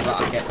has a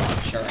rocket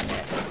launcher in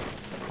it.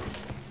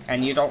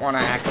 And you don't want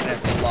to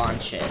accidentally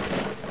launch it.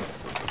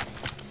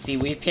 See,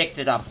 we picked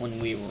it up when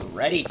we were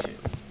ready to.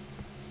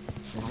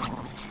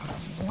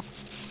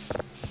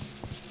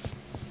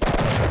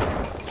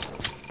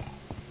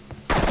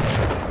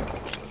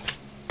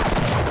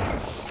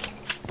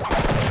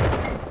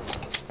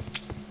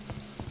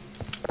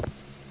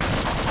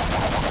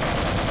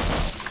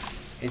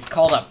 is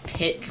called a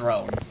pit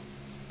drone.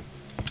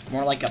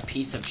 More like a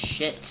piece of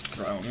shit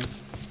drone.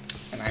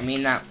 And I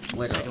mean that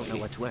literally. I don't know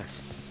what's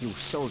worse. You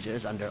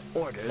soldiers under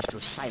orders to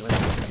silence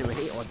the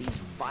facility, or these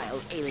vile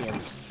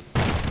aliens.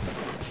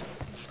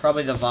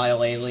 Probably the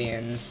vile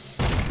aliens.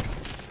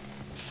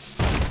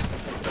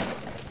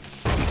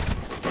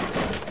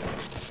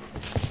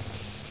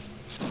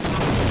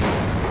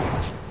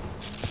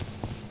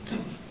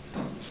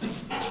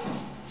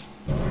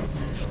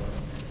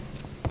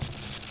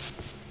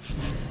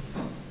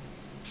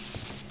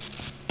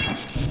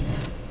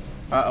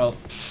 Uh-oh.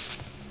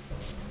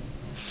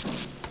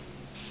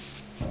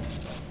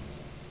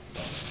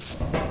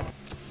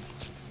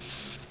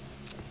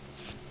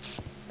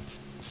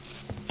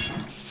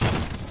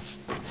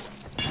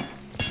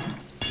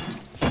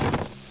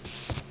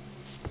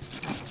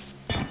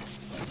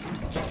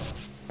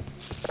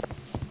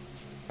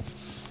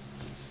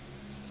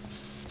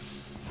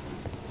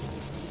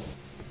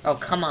 Oh,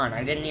 come on,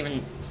 I didn't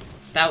even...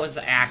 That was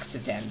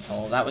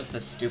accidental. That was the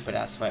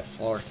stupid-ass wet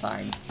floor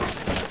sign.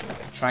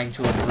 Trying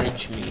to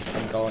abridge me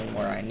from going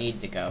where I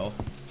need to go.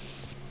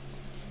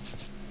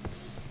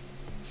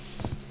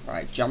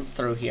 Alright, jump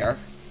through here.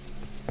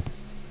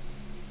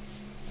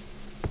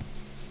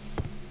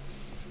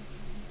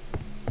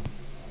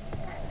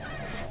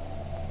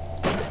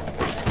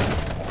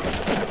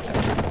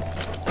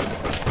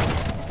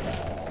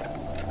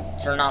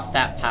 Turn off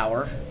that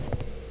power.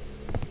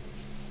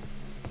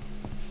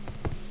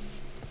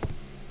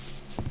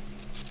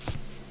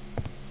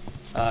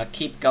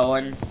 Keep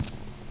going.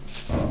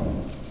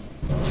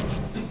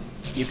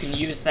 You can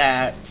use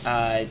that,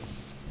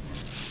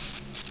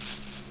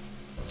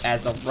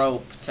 as a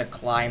rope to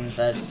climb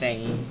the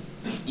thing.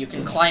 You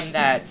can climb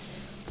that,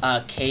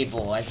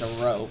 cable as a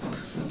rope.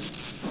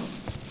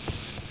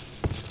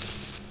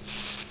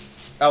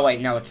 Oh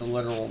wait, no, it's a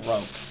literal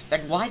rope.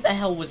 Then why the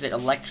hell was it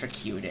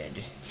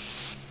electrocuted?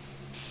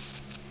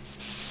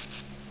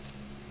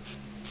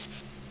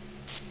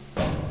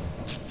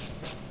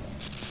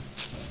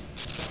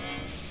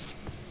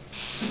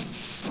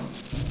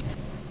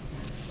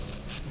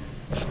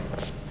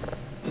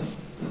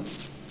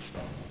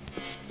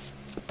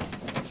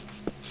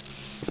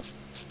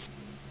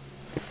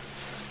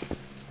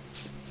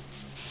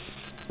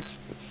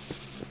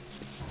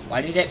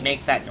 Why did it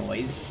make that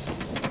noise?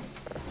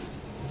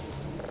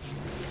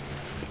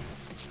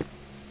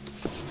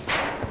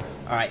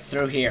 Alright,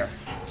 through here.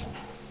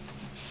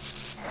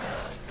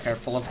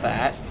 Careful of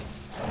that.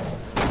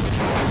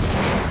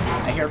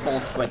 I hear bull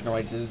squid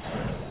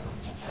noises.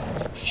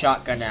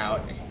 Shotgun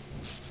out.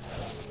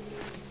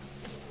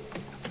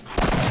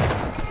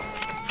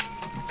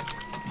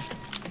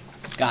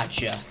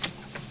 Gotcha.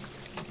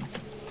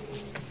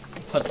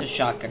 Put the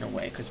shotgun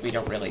away, because we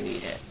don't really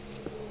need it.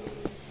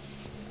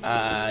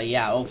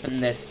 Yeah,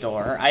 open this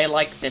door. I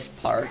like this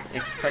part.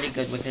 It's pretty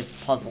good with its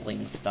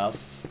puzzling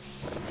stuff.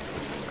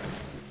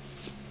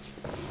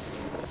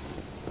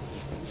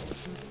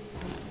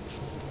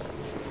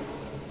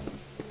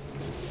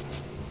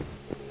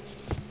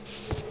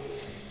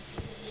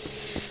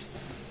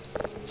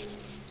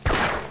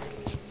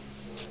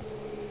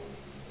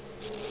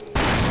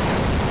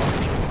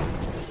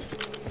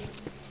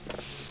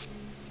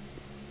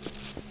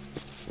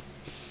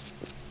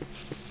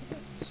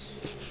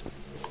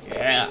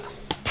 Yeah.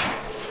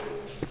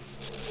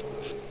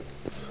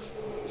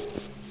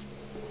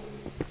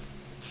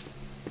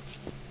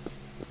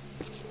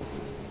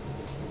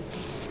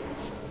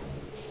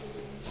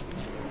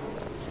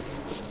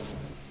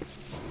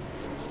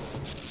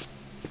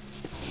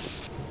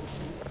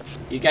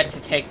 You get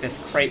to take this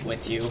crate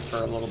with you for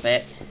a little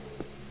bit.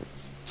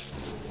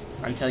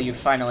 Until you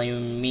finally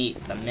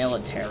meet the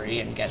military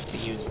and get to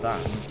use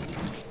them.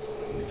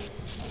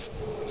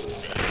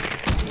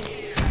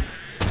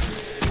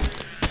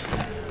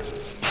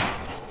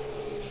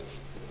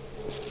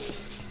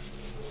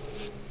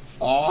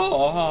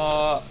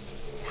 Oh,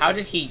 how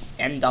did he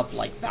end up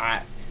like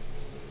that?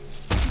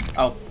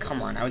 Oh,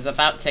 come on. I was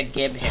about to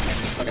gib him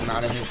and put him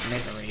out of his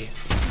misery.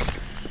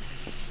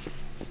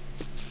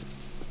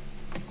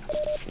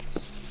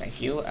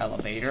 Thank you,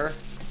 elevator.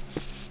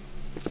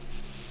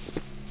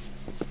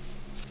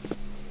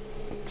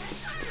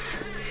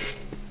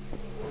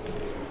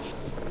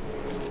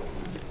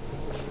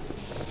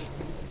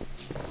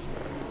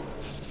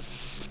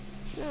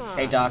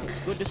 Hey, Doc.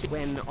 Good to see.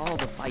 When all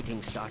the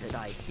fighting started,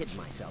 I hid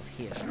myself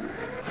here. I don't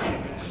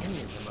think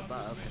any of them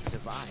above have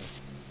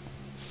survived.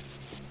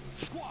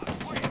 Squad,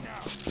 quiet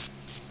now.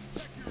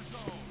 Check your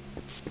zone.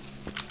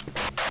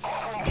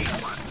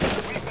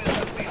 We've been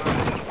sent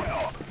behind as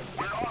well.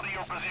 We're on to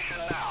your position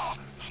now.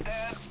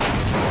 Stand.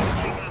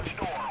 Maintenance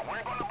door.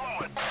 We're gonna blow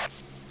it.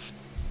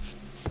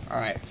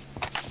 Alright.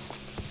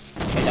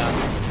 Hey, Doc.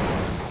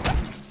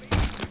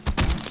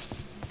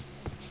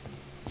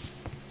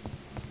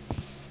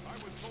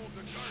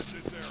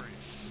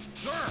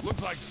 Sir,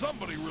 looks like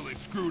somebody really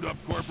screwed up,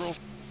 Corporal.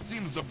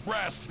 Seems the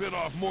brass bit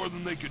off more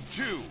than they could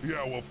chew.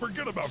 Yeah, well,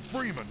 forget about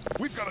Freeman.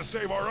 We've got to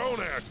save our own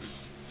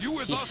asses. You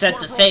with us, He said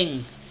Corporal? the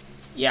thing.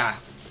 Yeah.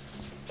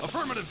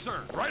 Affirmative,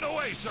 sir. Right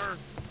away, sir.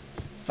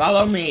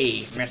 Follow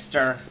me,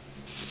 Mr.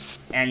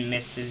 and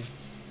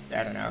Mrs.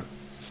 I don't know.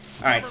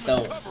 Alright, so...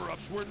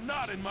 Cover-ups were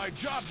not in my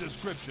job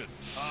description.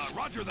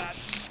 Roger that.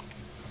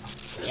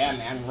 Yeah,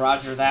 man,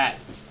 roger that.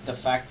 The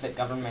fact that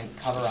government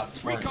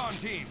cover-ups weren't... Recon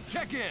team,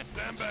 check in.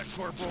 Stand back,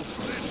 Corporal.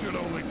 This should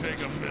only take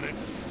a minute.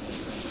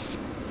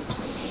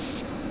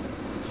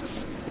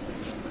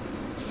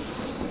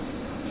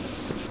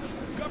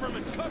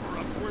 Government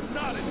cover-ups were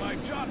not in my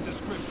job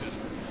description.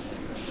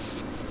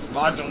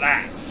 Roger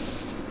that.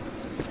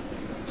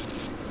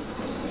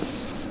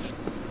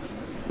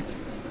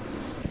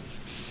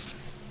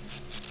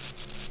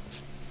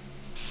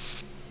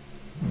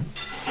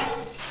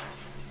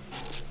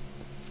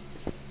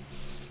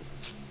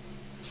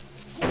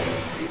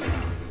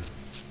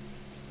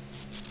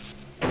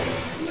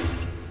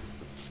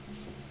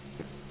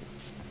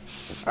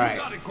 Alright.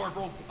 Got it,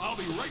 Corporal. I'll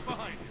be right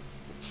behind you.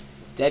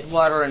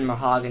 Deadwater and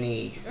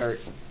Mahogany, or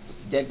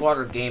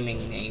Deadwater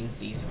Gaming named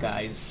these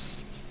guys.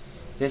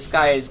 This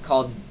guy is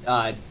called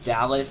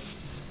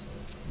Dallas.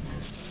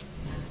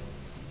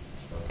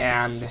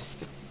 And...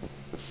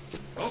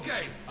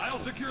 Okay, I'll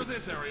secure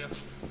this area.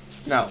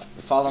 no,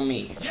 follow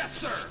me. Yes,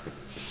 sir.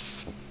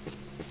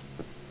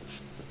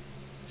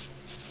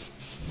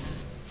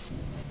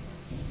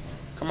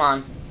 Come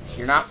on,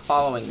 you're not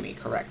following me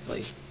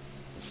correctly.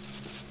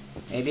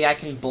 Maybe I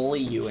can bully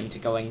you into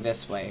going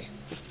this way.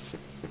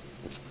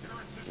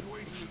 Current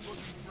situation is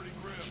looking pretty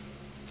grim.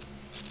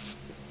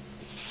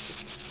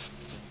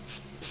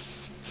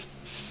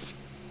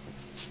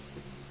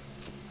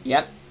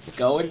 Yep,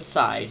 go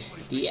inside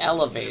the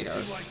elevator.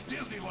 It's like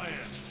Disneyland.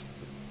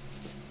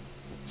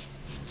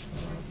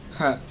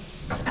 Huh.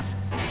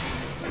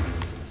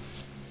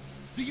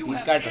 Do you These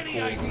have guys are any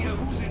cool. idea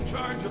who's in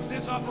charge of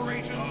this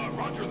operation?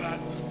 Roger that.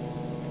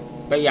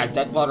 But yeah,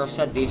 Deadwater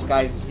said these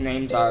guys'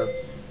 names are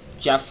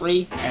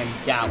Jeffrey and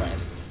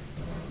Dallas.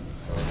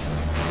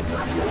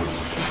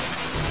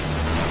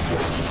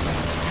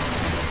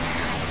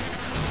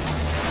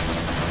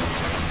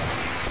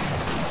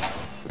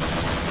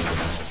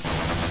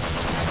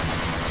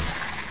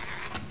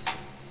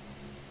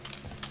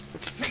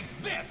 Take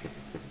this!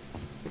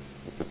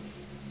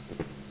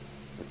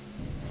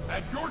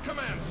 At your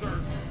command,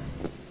 sir.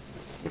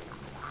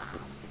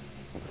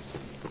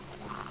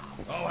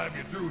 I'll have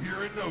you through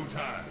here in no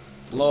time.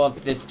 Blow up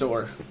this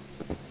door.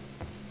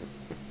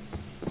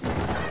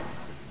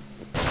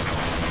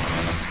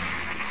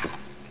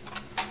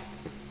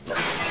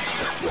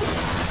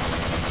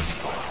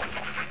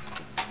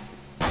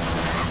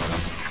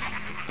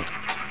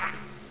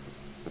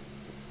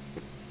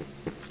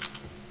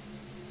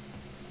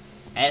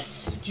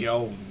 S.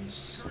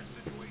 Jones. Current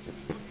situation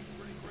is looking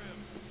pretty grim.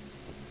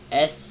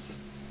 S.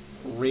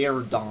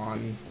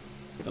 Reardon.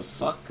 The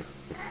fuck?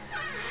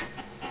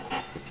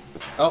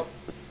 Oh,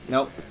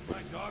 nope. And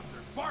my dogs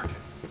are barking.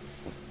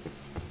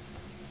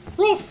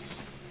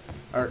 Roof!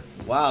 Or,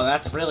 wow,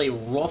 that's really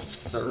rough,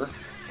 sir.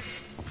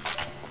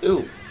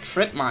 Ooh,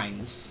 trip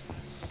mines.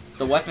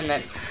 The weapon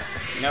that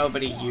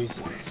nobody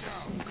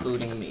uses,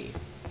 including me.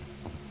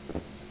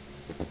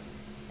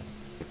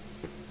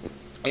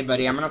 Hey,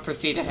 buddy, I'm gonna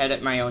proceed ahead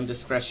at my own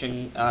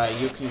discretion.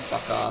 You can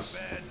fuck off.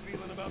 Bad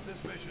feeling about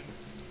this mission.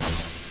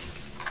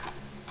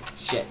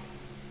 Shit.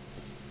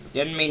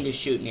 Didn't mean to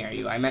shoot near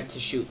you. I meant to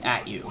shoot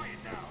at you. Quiet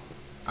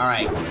now.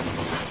 Alright.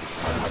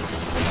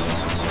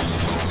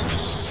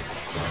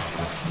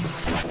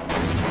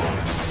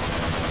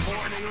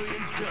 Born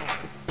aliens killer.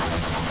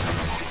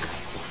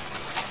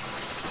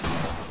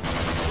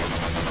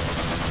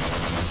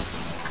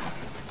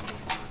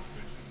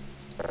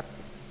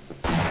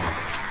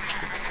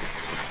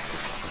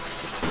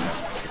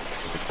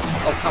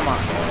 Oh, come on.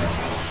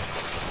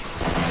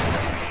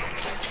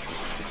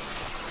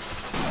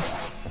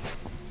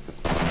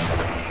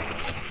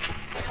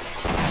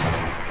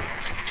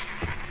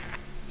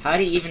 How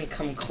do you even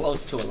come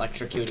close to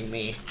electrocuting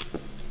me?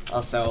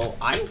 Also,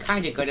 I'm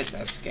kinda good at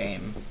this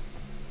game.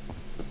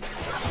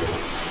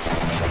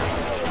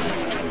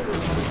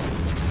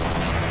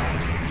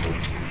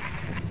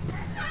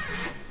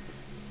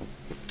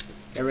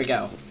 Here we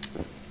go.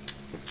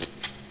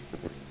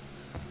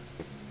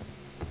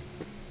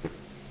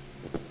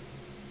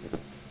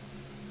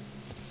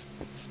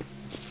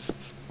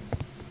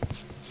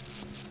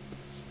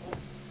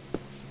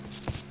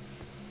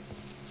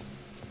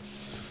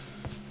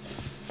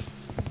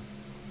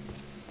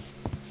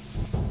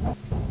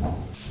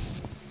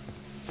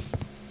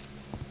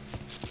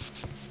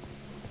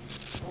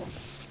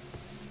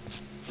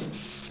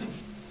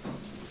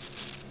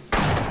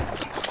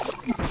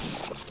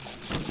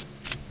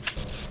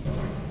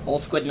 All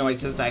squid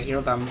noises, I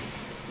hear them.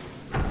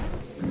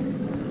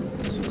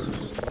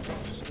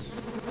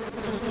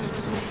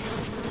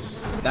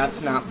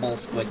 That's not bull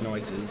squid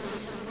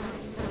noises.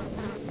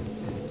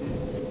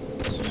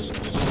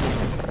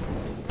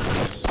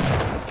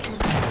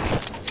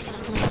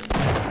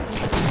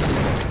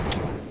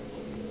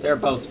 They're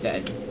both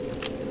dead.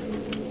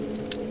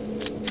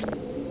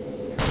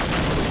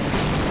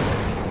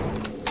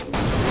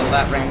 Fill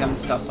that random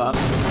stuff up.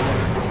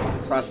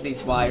 Cross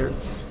these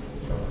wires.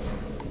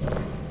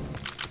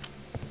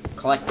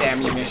 collect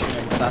ammunition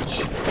and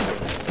such.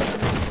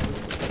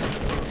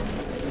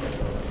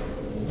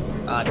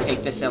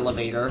 Take this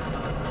elevator.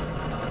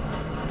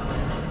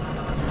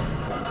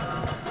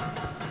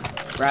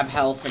 Grab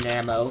health and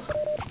ammo.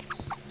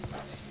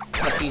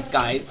 Cut these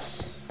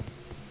guys.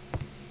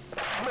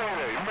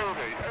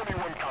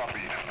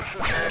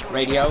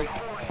 Radio.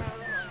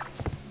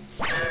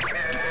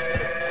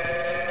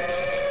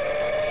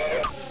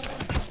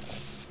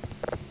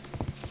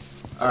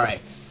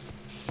 Alright.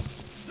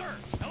 Sir,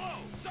 hello,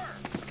 sir.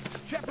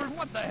 Shepard,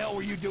 what the hell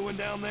were you doing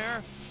down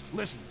there?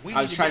 Listen, we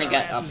I was trying to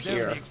get up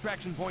here. The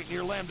extraction point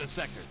near Lambda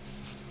sector.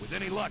 With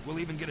any luck, we'll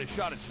even get a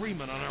shot at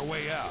Freeman on our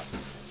way out.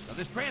 Now,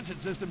 this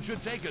transit system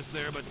should take us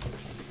there, but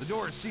the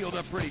door is sealed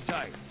up pretty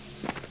tight.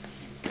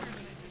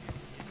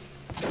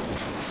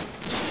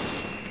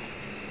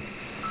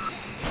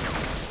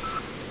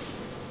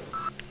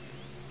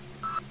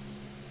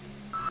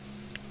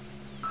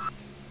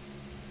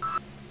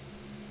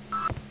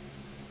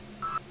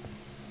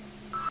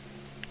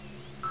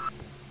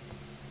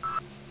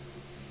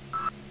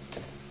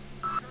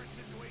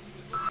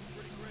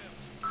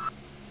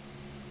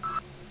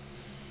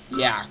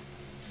 Yeah.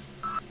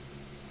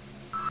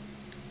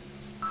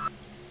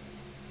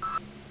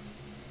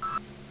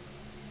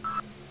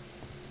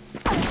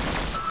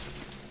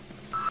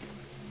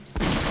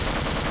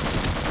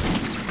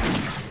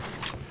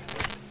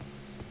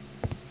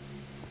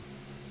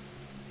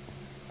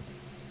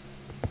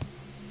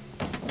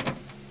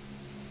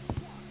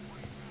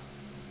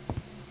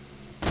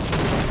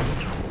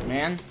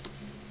 Man.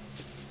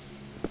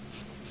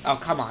 Oh,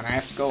 come on. I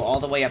have to go all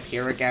the way up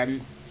here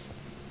again.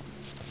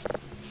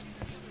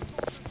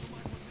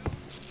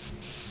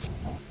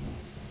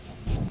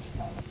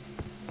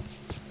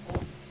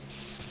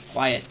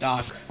 Quiet,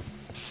 Doc.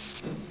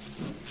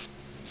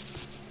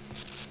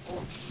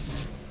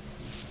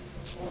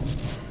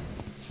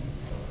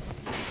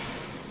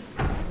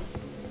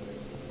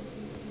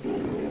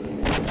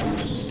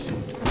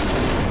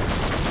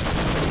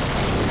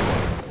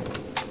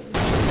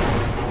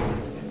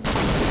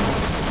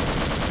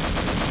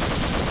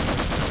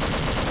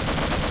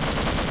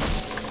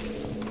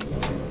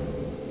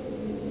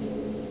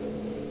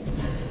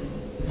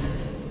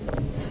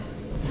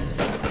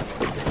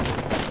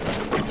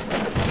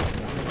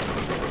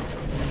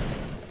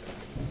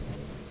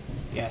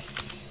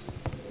 Yes.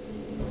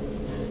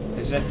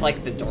 Is this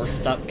like the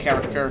doorstep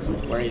character,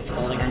 where he's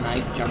holding a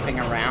knife, jumping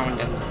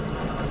around,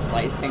 and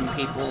slicing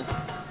people?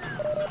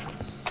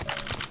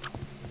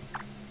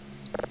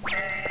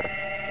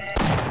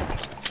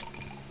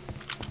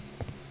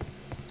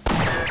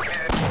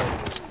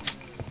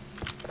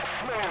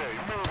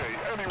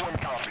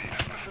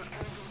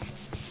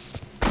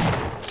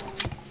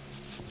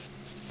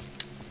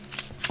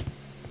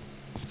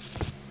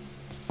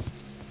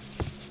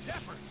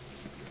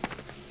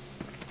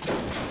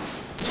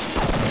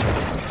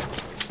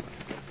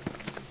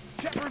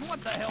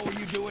 What the hell were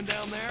you doing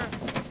down there?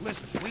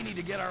 Listen, we need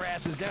to get our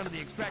asses down to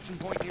the extraction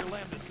point near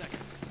Lambda sector.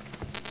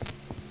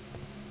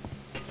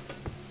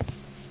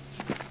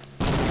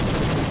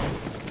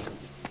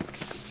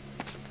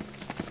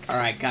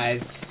 Alright,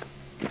 guys.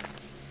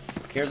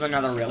 Here's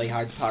another really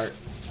hard part.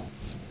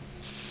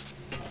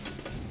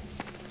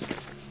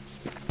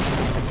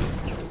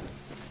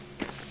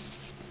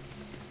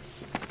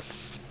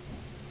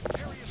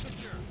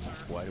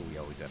 Why do we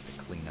always have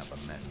to clean up a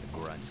mess the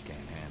grunts can't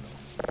handle?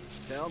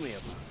 Tell me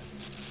about it.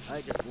 I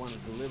just want to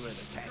deliver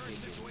the package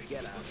and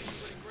get out of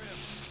here.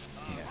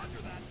 Yeah.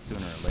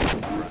 Sooner or later,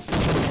 the grunts will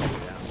figure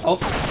it out. Oh.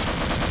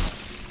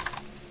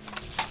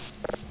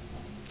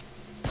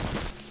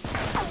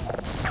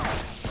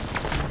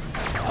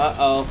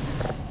 Uh-oh.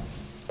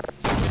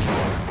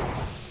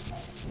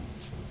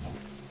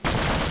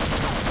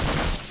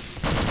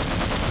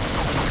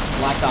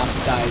 Black Ops,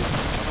 guys.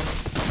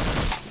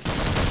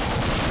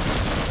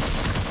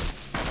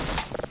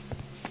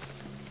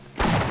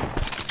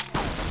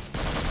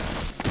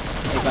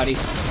 Buddy.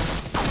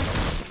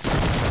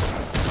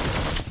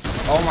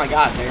 Oh my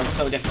god, they are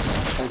so difficult.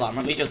 Hold on,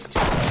 let me just...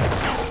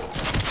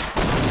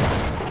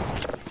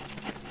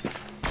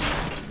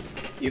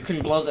 You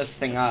can blow this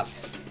thing up.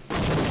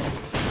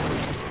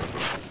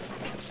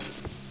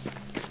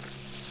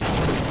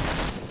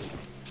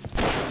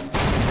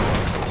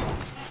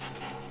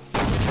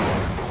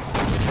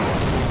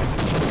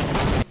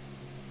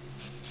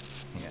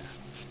 Yeah,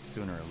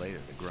 sooner or later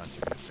the grunts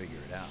are gonna figure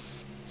it out.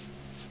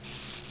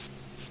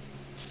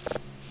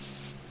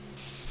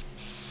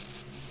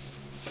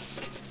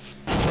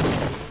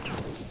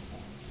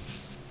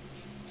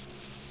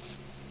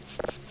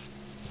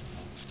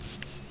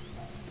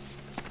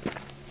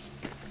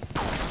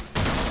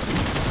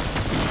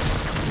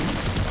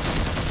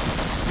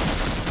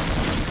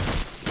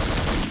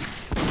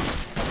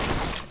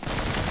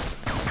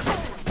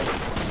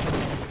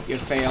 You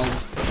failed.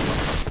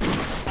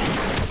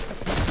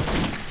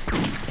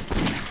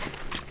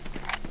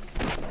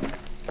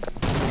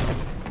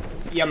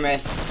 You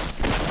missed.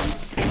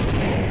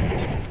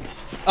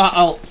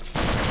 Uh-oh.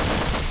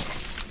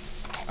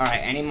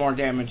 Alright, any more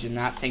damage and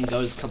that thing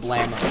goes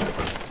kablamo.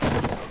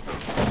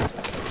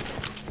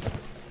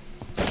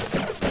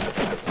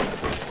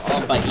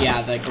 But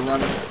yeah, the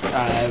grunts,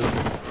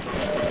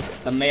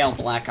 the male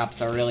Black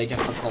Ops are really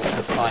difficult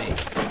to fight.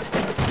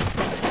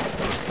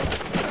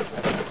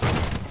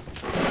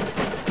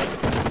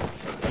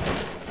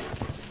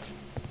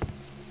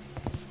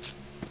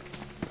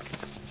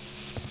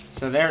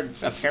 So they're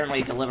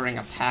apparently delivering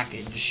a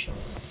package,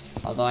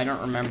 although I don't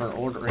remember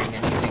ordering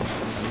anything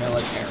from the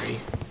military.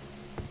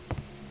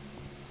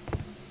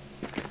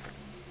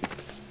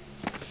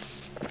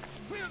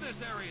 Clear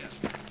this area.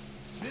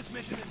 This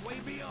mission is way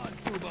beyond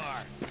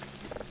FUBAR.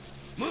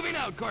 Moving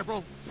out,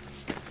 Corporal.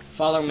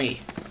 Follow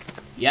me.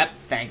 Yep,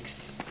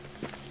 thanks.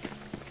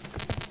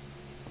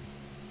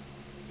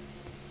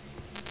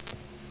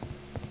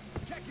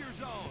 Check your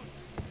zone.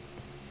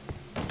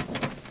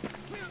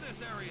 Clear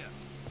this area.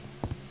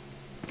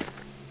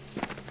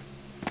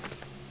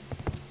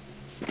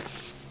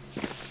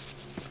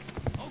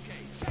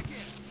 Okay, check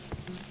in.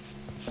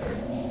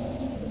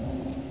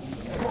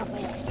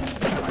 Corporal,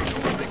 I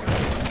don't think I'm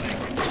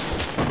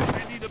mistaken. I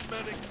need a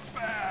medic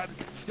bad.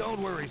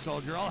 Don't worry,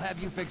 soldier. I'll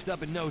have you fixed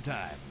up in no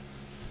time.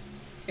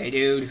 Hey,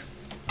 dude.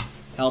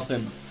 Help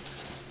him.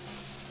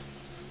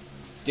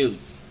 Dude.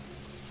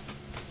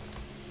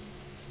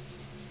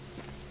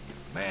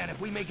 Man, if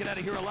we make it out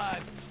of here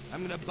alive,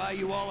 I'm gonna buy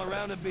you all a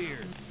round of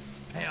beers.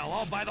 Hell,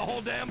 I'll buy the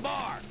whole damn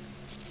bar.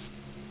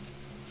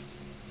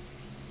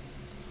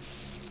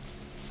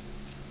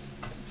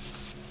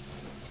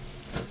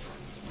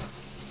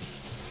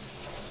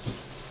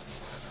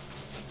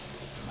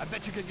 I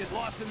bet you could get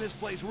lost in this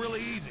place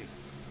really easy.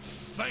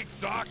 Thanks,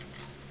 Doc.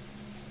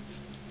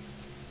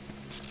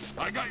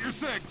 I got your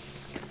 6.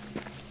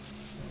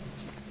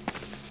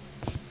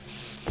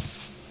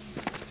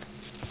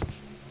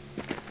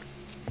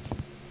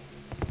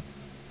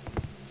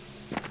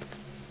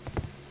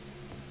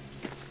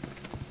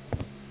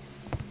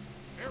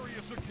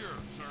 Area secure,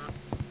 sir.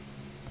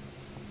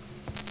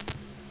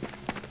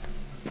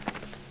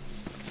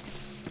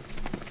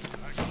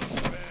 I got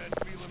a bad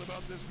feeling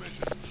about this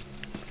mission.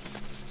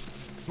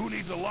 Who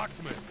needs a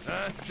locksmith,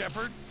 huh,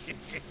 Shepard?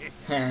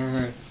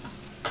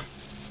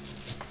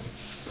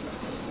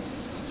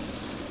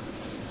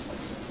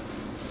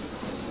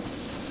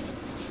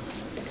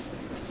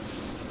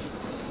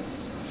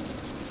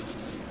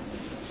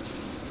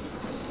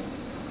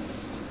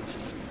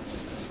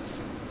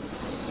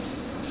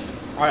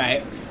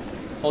 Alright.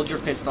 Hold your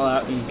pistol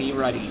out and be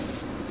ready.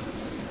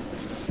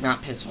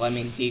 Not pistol, I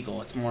mean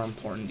deagle. It's more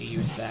important to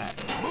use that.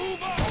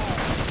 Move on!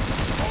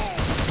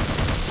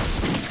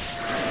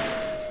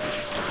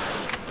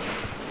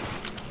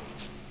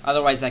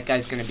 Otherwise, that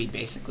guy's gonna be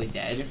basically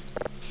dead.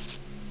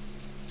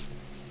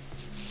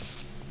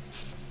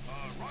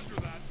 Roger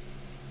that.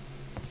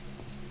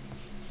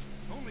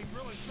 Only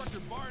Drill Instructor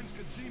Barnes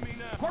could see me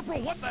now.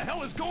 Corporal, what the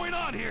hell is going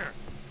on here?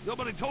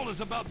 Nobody told us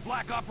about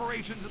black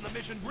operations in the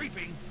mission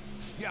briefing.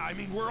 Yeah, I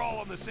mean, we're all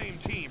on the same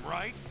team,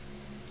 right?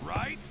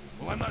 Right?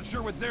 Well, I'm not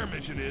sure what their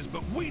mission is,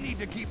 but we need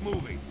to keep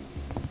moving.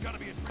 There's gotta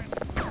be a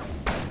transport.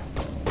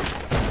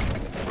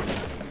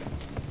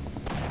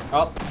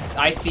 Oh,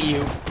 I see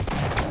you.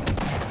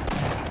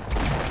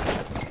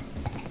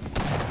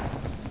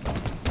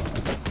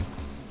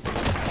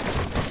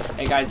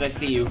 Hey guys, I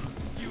see you.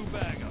 You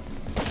bag up.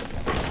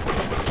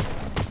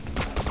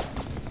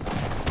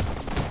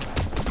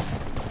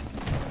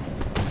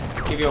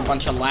 Give you a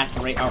bunch of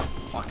lacerate. Oh,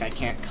 fuck, I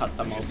can't cut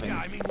them open. Yeah,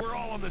 I mean, we're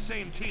all on the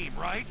same team,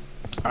 right?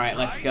 Alright,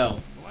 let's go.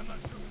 Well, I'm not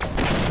sure.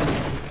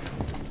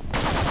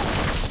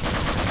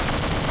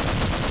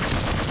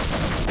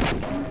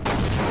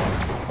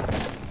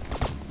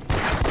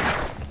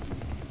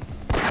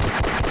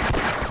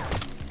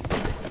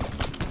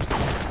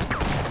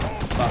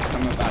 Fuck,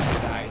 I'm about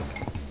to die.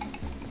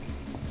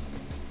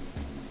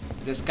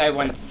 This guy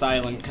went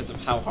silent because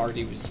of how hard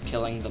he was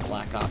killing the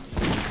Black Ops.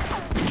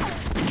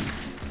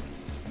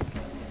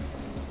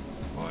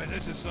 Boy,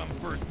 this is some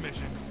first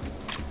mission.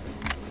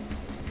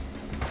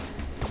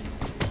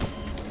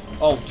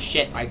 Oh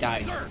shit, I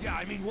died. Sir, yeah,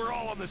 I mean, we're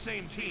all on the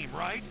same team,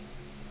 right?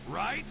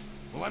 Right?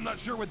 Well, I'm not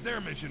sure what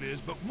their mission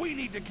is, but we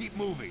need to keep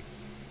moving.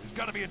 There's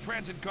gotta be a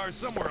transit car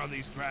somewhere on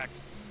these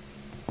tracks.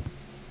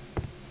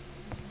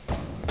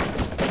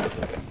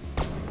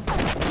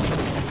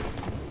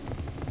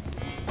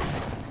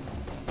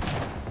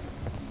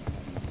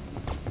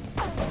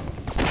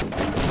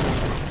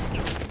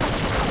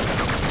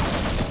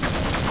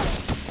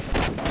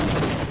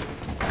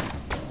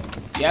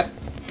 Yep,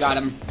 got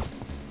him.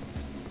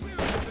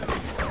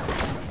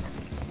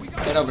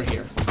 Get over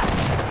here.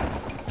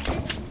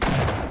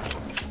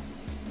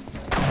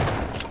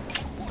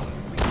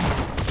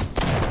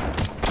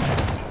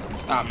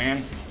 Oh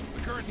man.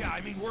 The current, yeah,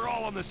 I mean, we're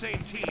all on the same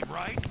team,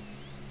 right?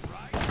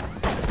 Right?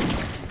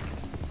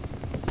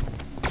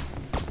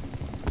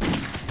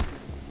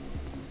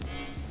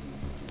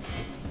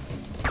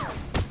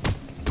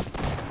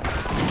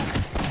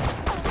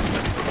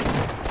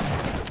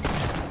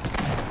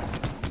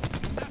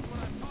 That's what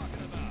I'm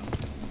talking about.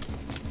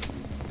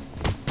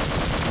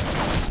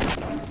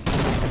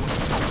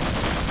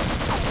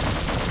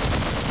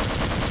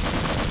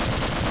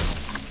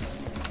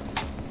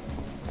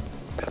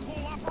 This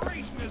whole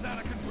operation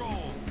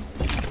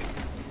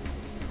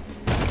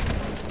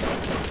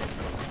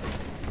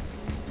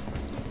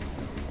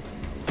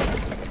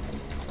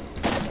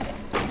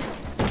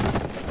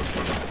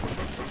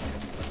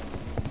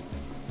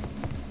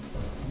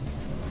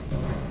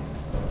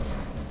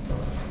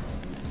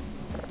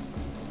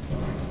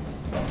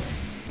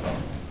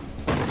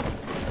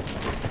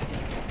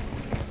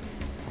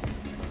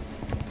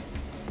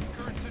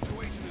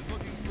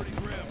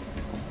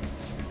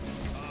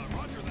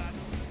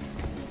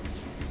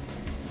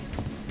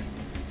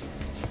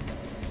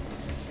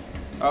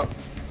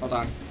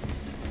hold on.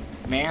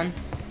 Man?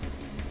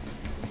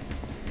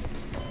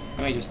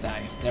 Let me just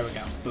die. There we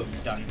go. Boom,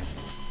 done.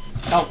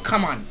 Oh,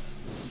 come on!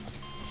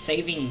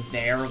 Saving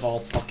there of all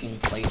fucking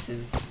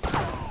places.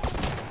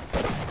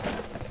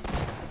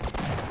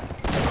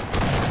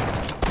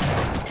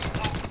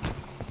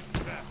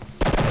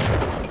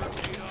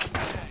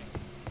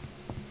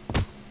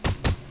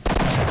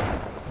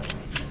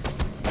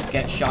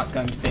 Get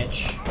shotgunned,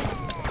 bitch.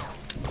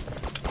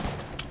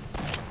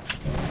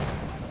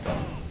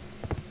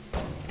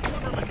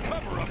 Government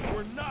cover-ups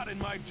were not in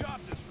my job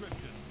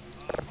description.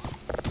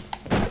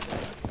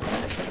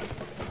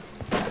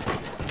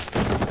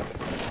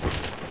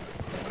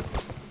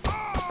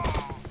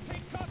 Oh!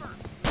 Take cover!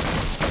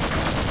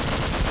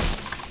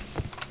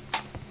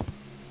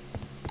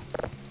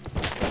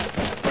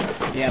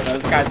 Yeah,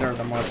 those guys are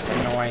the most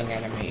annoying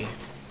enemy.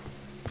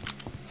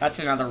 That's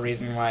another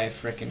reason why I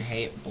frickin'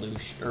 hate blue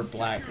or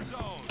black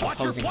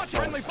opposing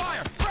friendly force.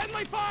 fire!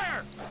 Friendly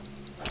fire!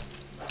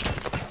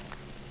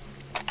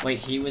 Wait,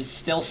 he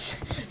still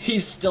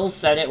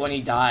said it when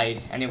he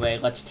died. Anyway,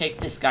 let's take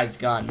this guy's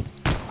gun.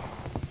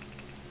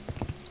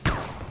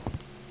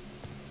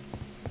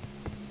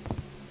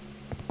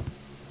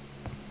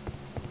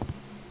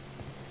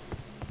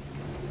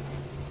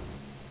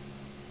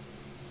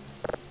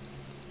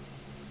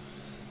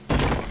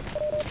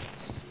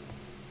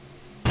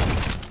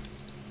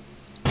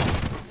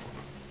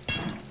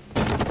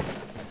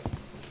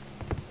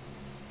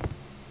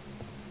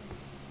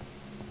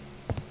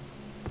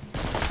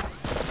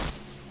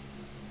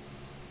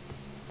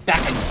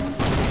 Backen.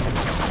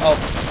 Oh,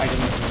 I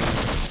didn't even mean.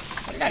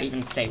 What did I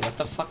even say? What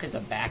the fuck is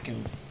a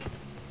backen?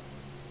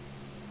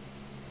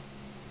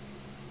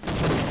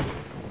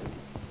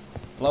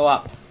 Blow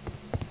up.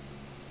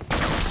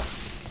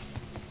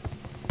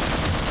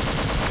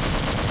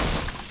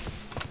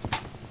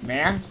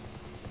 Man?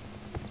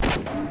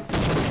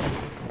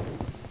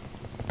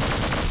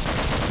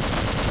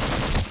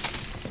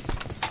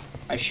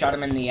 I shot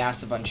him in the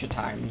ass a bunch of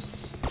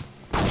times.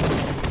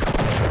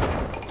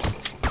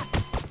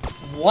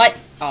 What?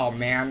 Oh,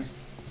 man.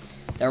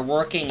 They're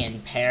working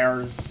in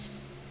pairs.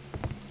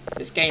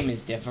 This game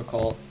is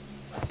difficult.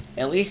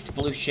 At least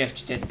Blue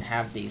Shift didn't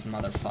have these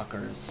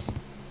motherfuckers.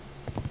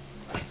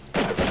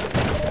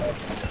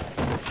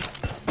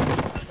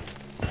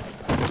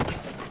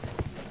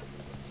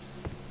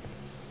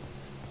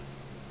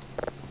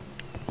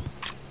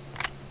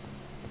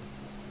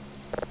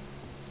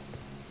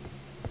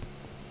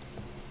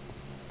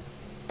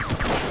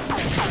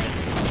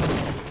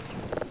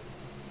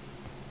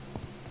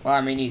 Well,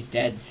 I mean, he's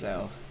dead,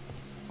 so...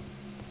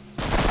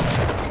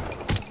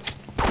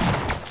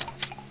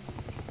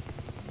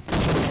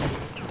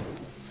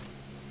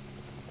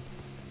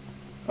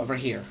 Over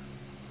here.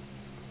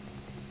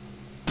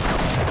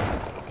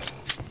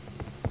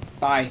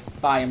 Bye.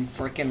 Bye, I'm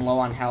freaking low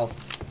on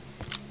health.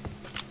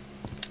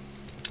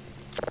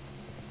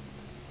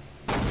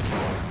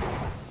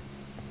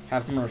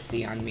 Have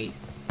mercy on me.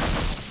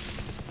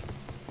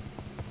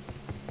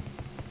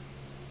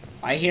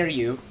 I hear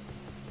you.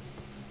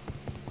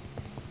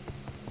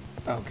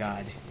 Oh,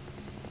 God.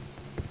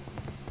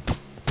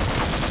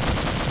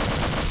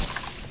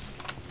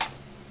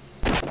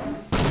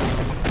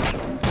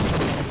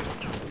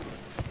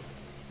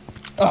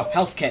 Oh,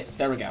 health kit.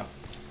 There we go.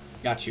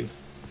 Got you.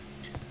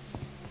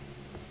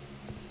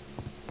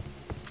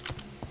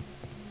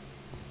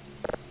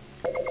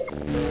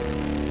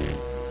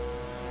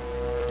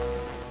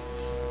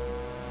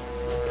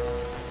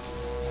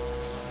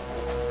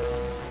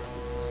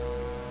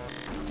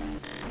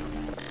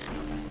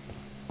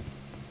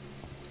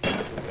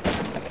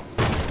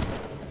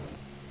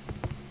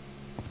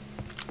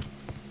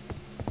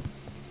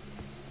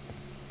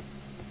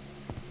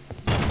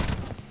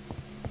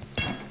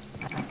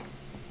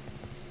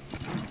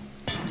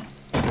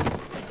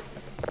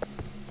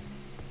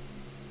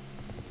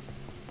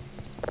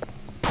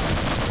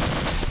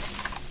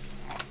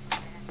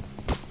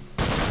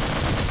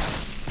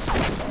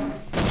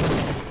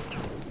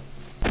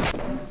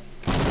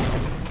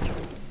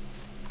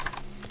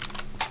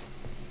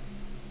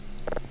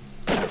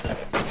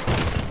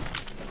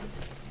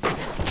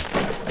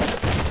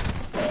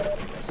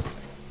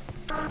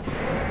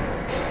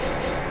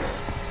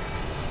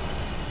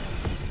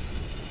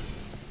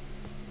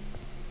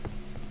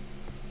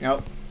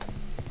 Nope.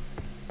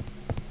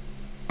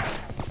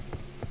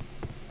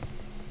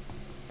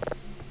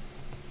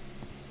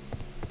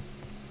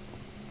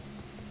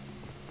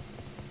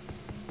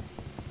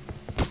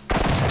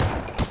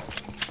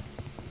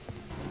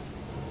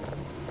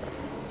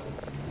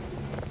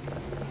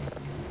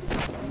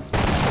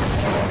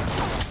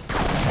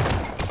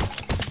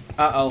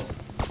 Uh-oh.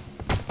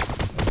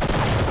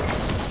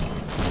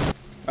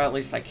 Well, at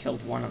least I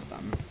killed one of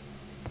them.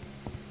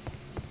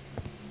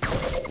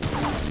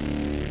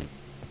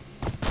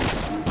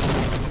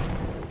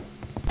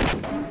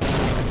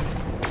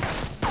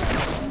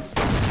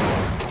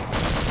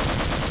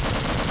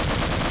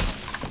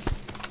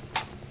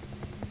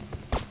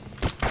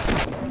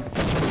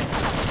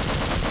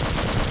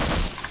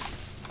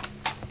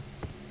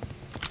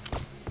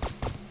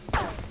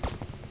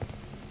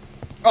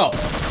 Oh!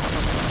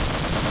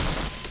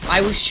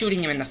 I was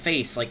shooting him in the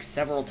face, like,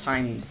 several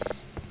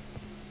times.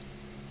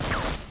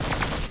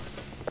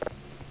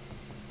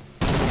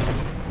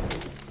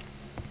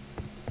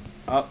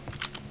 Oh.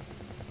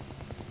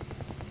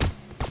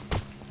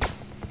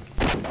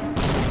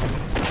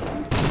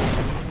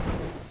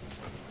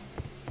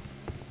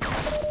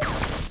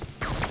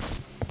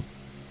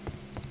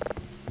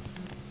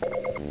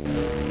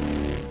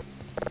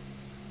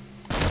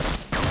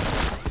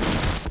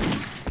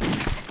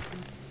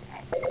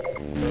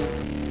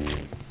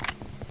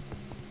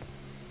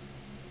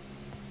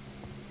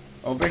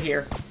 Over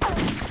here.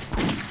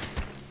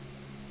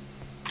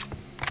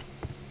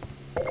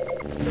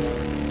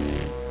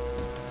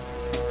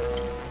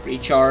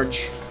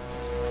 Recharge.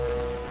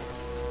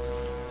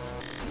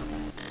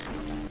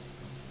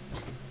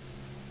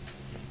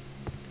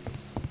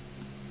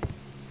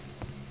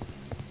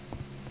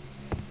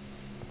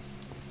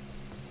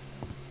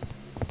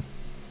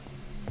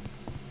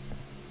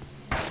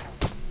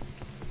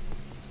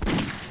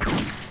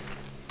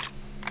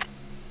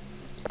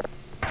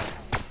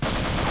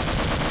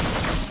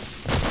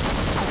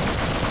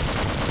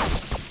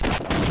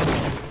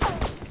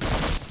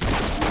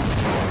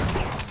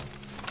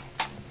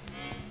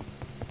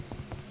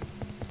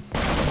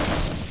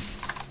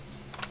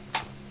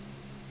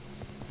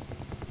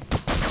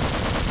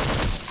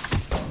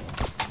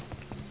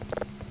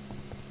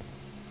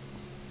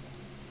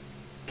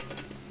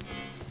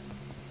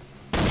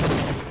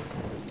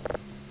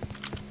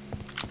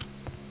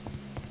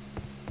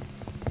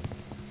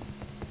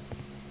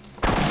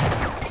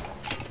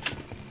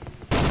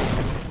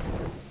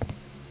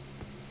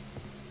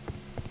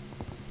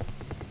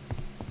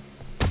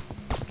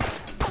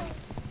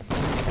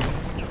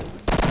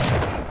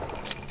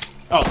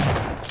 Oh.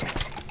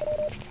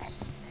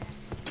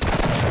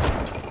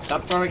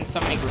 Stop throwing so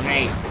many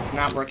grenades. It's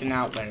not working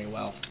out very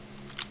well.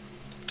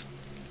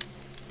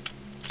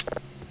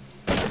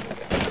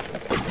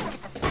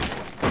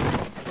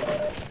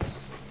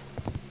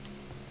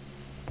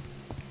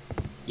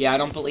 Yeah, I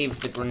don't believe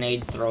the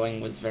grenade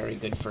throwing was very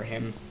good for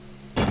him.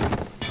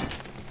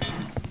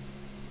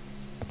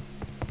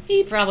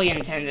 He probably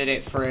intended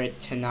it for it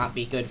to not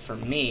be good for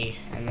me,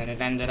 and then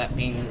it ended up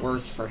being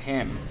worse for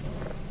him.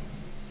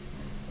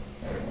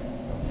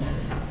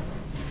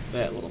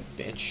 That little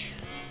bitch.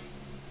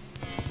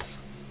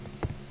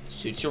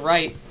 Suits you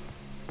right.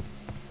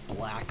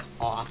 Black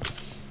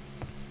Ops.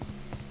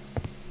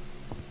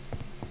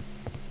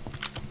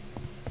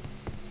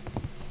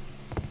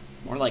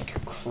 More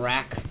like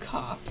crack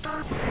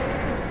cops.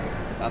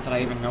 Not that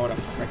I even know what a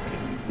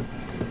frickin'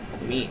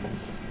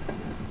 means.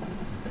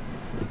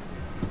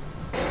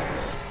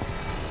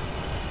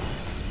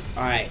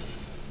 Alright.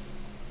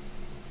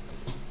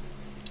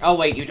 Oh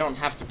wait, you don't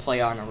have to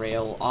play on a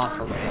rail, off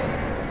a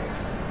rail.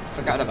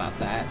 Forgot about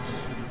that.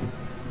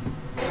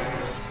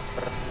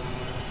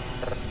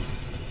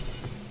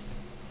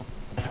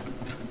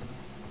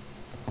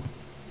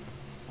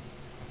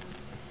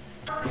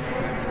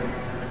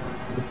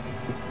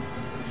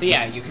 So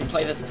yeah, you can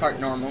play this part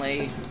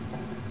normally.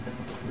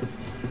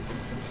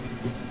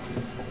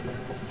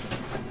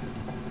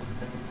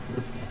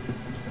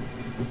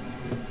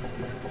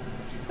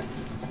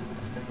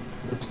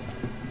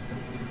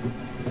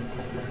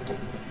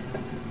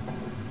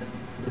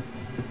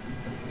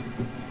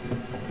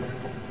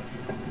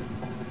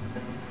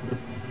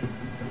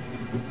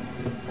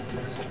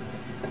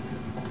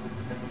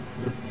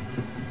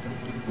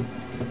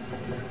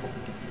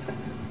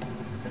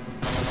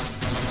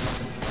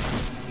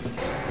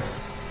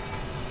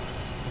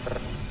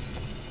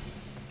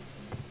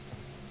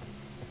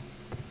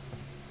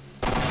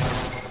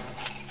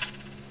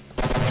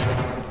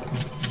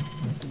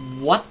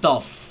 What the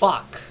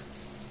fuck?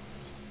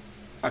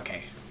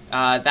 Okay.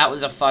 That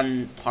was a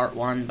fun part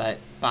 1, but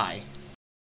bye.